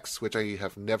Moto X, which I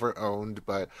have never owned,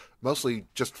 but mostly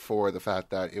just for the fact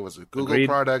that it was a Google Agreed.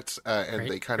 product, and Great-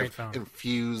 they kind great of phone.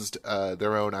 infused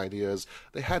their own ideas.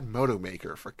 They had Moto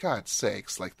Maker, for God's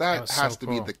sakes. Like, that was has so to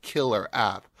cool. be the killer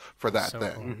app for that So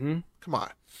thing. cool. Mm-hmm. Come on.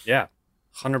 Yeah,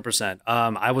 100%.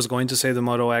 I was going to say the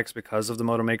Moto X because of the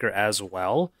Moto Maker as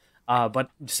well. But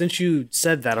since you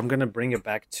said that, I'm going to bring it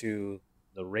back to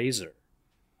the Razr.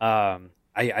 I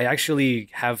actually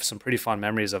have some pretty fond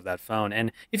memories of that phone.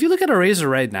 And if you look at a Razr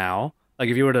right now, like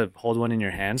if you were to hold one in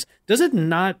your hands, does it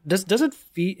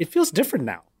it feels different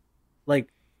now. Like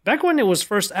back when it was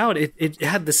first out, it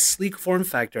had this sleek form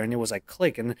factor and it was like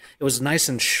click and it was nice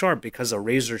and sharp because a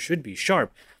Razr should be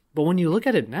sharp. But when you look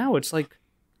at it now, it's like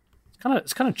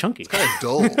it's kind of chunky. Kind of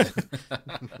dull.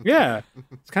 Yeah,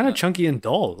 it's kind of chunky and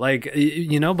dull. Like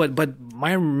but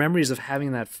my memories of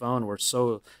having that phone were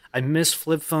so. I miss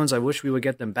flip phones. I wish we would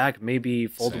get them back. Maybe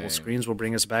foldable Same. screens will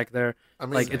bring us back there. I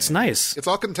mean, Like it's nice. It's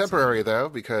all contemporary, though,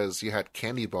 because you had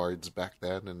candy bars back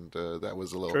then, and that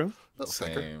was a little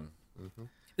thicker. Same.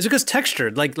 It's because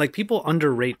texture, like people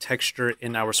underrate texture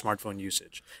in our smartphone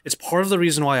usage. It's part of the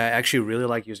reason why I actually really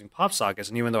like using pop sockets.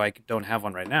 And even though I don't have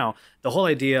one right now, the whole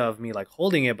idea of me like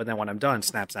holding it, but then when I'm done,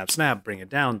 snap, snap, snap, bring it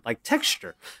down, like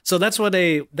texture. So that's what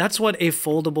a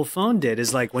foldable phone did.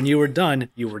 Is like when you were done,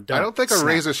 you were done. I don't think a Snap.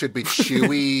 razor should be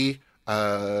chewy.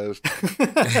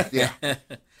 Yeah.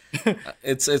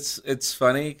 It's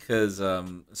funny because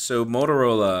so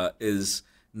Motorola is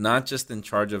not just in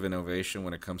charge of innovation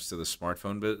when it comes to the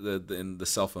smartphone, but in the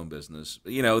cell phone business.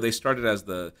 You know, they started as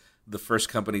the first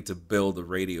company to build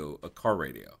a car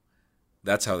radio.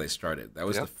 That's how they started. That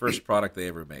was the first product they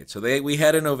ever made. So we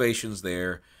had innovations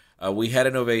there. We had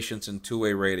innovations in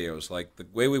two-way radios. Like the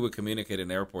way we would communicate in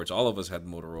airports, all of us had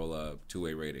Motorola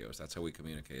two-way radios. That's how we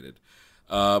communicated.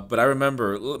 But I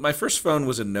remember my first phone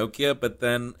was a Nokia, but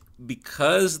then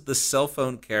because the cell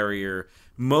phone carrier,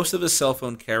 most of the cell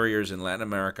phone carriers in Latin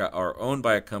America are owned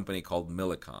by a company called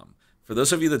Millicom. For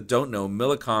those of you that don't know,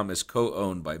 Millicom is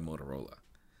co-owned by Motorola.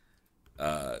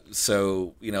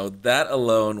 So, you know, that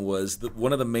alone was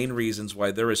one of the main reasons why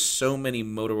there is so many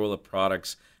Motorola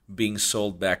products being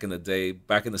sold back in the day,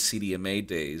 back in the CDMA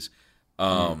days,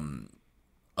 of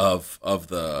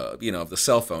the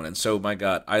cell phone. And so, my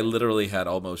God, I literally had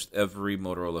almost every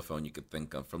Motorola phone you could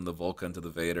think of, from the Vulcan to the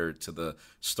Vader to the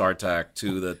StarTAC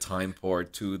to the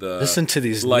Timeport to the. Listen to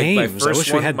these My names. I first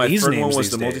wish one, we had my these first names one was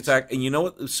these the days. Multitac. And you know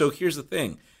what? So here's the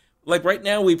thing. Like right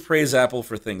now, we praise Apple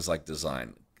for things like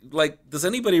design. Like, does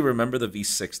anybody remember the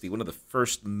V60? One of the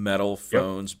first metal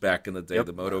phones back in the day,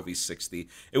 the Moto V60.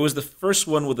 It was the first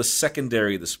one with a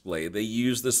secondary display. They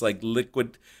used this like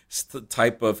liquid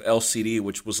type of LCD,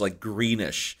 which was like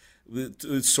greenish.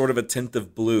 It's sort of a tint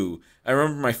of blue. I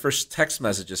remember my first text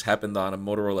messages happened on a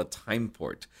Motorola Time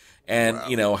Port. And,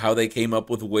 you know, how they came up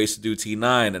with ways to do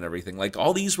T9 and everything. Like,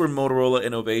 all these were Motorola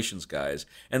innovations, guys.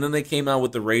 And then they came out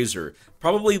with the Razr.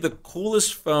 Probably the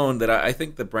coolest phone that I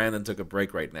think that Brandon took a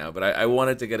break right now, but I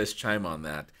wanted to get his chime on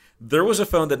that. There was a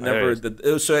phone that never...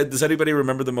 So does anybody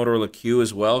remember the Motorola Q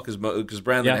as well? Because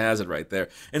Brandon has it right there.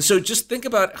 And so just think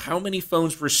about how many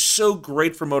phones were so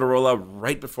great for Motorola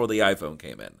right before the iPhone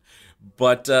came in.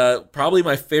 But probably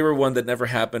my favorite one that never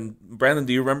happened... Brandon,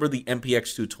 do you remember the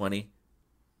MPX 220?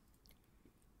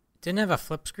 Didn't it have a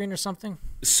flip screen or something?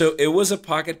 So it was a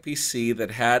pocket PC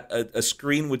that had a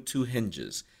screen with two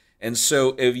hinges. And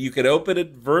so if you could open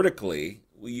it vertically,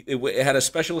 it had a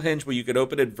special hinge where you could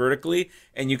open it vertically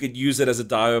and you could use it as a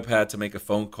dial pad to make a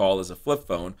phone call as a flip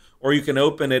phone. Or you can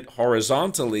open it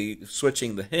horizontally,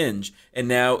 switching the hinge, and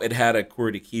now it had a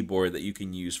QWERTY keyboard that you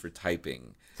can use for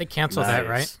typing. They canceled that,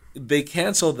 right? They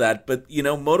canceled that, but you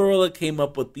know, Motorola came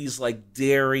up with these like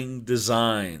daring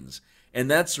designs. And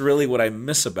that's really what I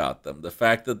miss about them. The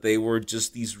fact that they were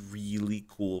just these really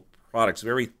cool products,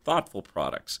 very thoughtful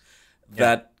products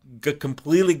that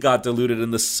completely got diluted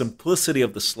in the simplicity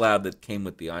of the slab that came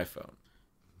with the iPhone.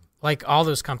 Like all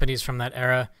those companies from that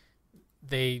era,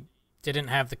 they didn't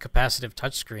have the capacitive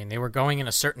touchscreen. They were going in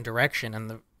a certain direction,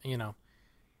 and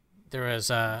there was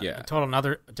a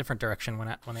total different direction when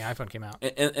the iPhone came out.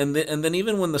 And then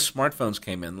even when the smartphones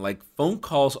came in, like phone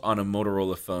calls on a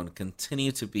Motorola phone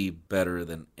continue to be better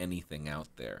than anything out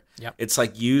there. Yep. It's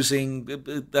like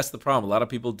that's the problem. A lot of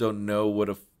people don't know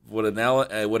what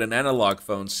an analog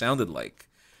phone sounded like.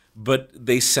 But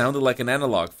they sounded like an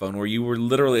analog phone where you were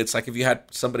literally, it's like if you had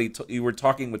somebody, you were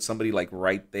talking with somebody like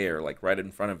right there, like right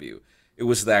in front of you. It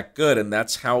was that good, and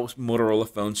that's how Motorola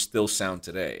phones still sound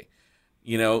today.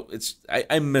 You know,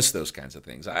 I miss those kinds of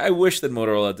things. I wish that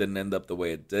Motorola didn't end up the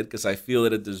way it did because I feel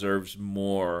that it deserves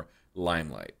more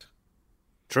limelight.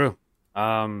 True.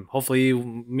 Hopefully,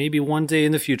 maybe one day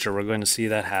in the future, we're going to see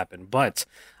that happen. But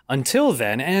until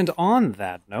then, and on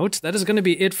that note, that is going to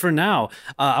be it for now.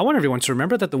 I want everyone to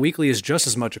remember that the weekly is just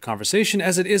as much a conversation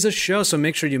as it is a show, so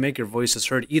make sure you make your voices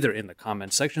heard either in the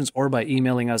comment sections or by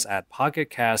emailing us at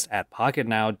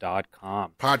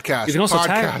pocketcast@pocketnow.com. Podcast. You can also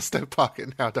podcast at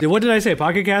pocketnow.com. What did I say?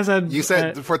 Pocketcast? You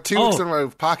said for 2 weeks in a row,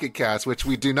 Pocket Cast, which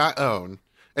we do not own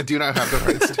and do not have the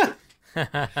rights to.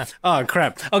 Oh,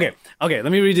 crap. Okay, let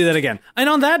me redo that again. And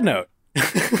on that note,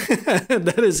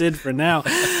 that is it for now.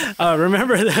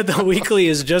 Remember that the weekly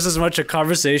is just as much a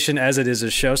conversation as it is a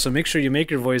show, so make sure you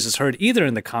make your voices heard either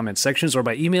in the comment sections or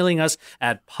by emailing us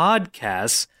at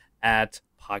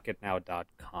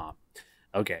podcasts@pocketnow.com.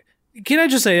 Okay. Can I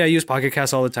just say I use Pocket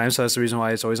Cast all the time, so that's the reason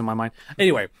why it's always on my mind.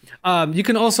 Anyway, you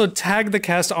can also tag the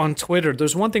cast on Twitter.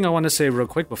 There's one thing I want to say real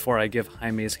quick before I give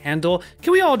Jaime's handle.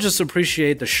 Can we all just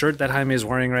appreciate the shirt that Jaime is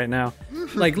wearing right now?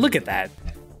 Like, look at that.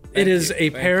 It is a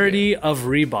parody of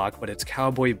Reebok, but it's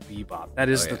Cowboy Bebop. That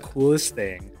is the coolest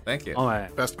thing. Thank you. Oh, my.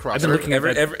 Best crossover.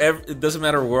 It doesn't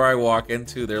matter where I walk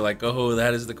into, they're like, oh,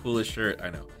 that is the coolest shirt. I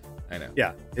know.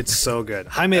 Yeah, it's so good.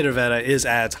 Jaime Rivera is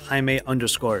at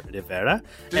Jaime_Rivera.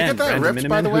 Did you get that ripped,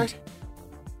 by the way?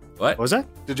 What was that?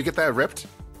 Did you get that ripped?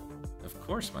 Of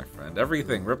course, my friend.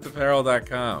 Everything.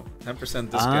 RippedApparel.com.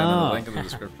 10% discount and the link in the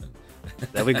description.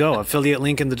 There we go. Affiliate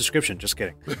link in the description. Just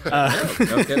kidding.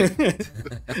 No kidding.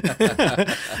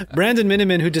 Brandon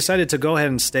Miniman, who decided to go ahead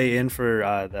and stay in for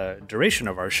the duration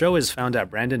of our show, is found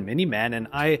at Brandon Miniman. And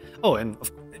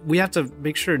we have to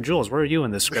make sure, Jules, where are you in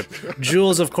this script?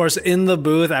 Jules, of course, in the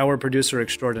booth. Our producer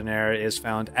extraordinaire is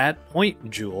found at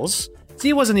Point Jules. See,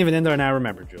 he wasn't even in there, and I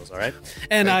remember Jules, all right?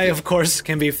 And of course,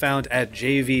 can be found at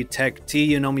JV Tech Tea.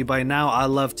 You know me by now. I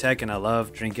love tech, and I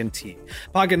love drinking tea.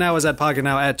 Pocket Now is at Pocket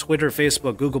Now at Twitter,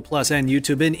 Facebook, Google+, and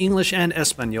YouTube in English and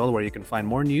Espanol, where you can find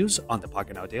more news on the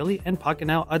Pocket Now Daily and Pocket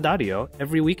Now Adario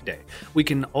every weekday.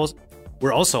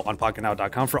 We're also on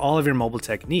PocketNow.com for all of your mobile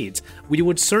tech needs. We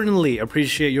would certainly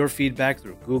appreciate your feedback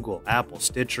through Google, Apple,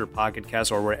 Stitcher, Pocket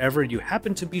Cast, or wherever you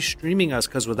happen to be streaming us,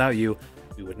 because without you,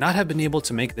 we would not have been able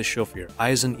to make this show for your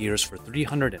eyes and ears for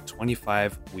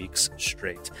 325 weeks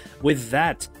straight. With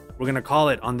that, we're going to call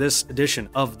it on this edition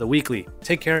of The Weekly.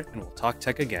 Take care, and we'll talk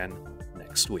tech again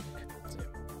next week.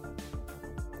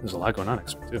 There's a lot going on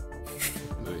next week, too.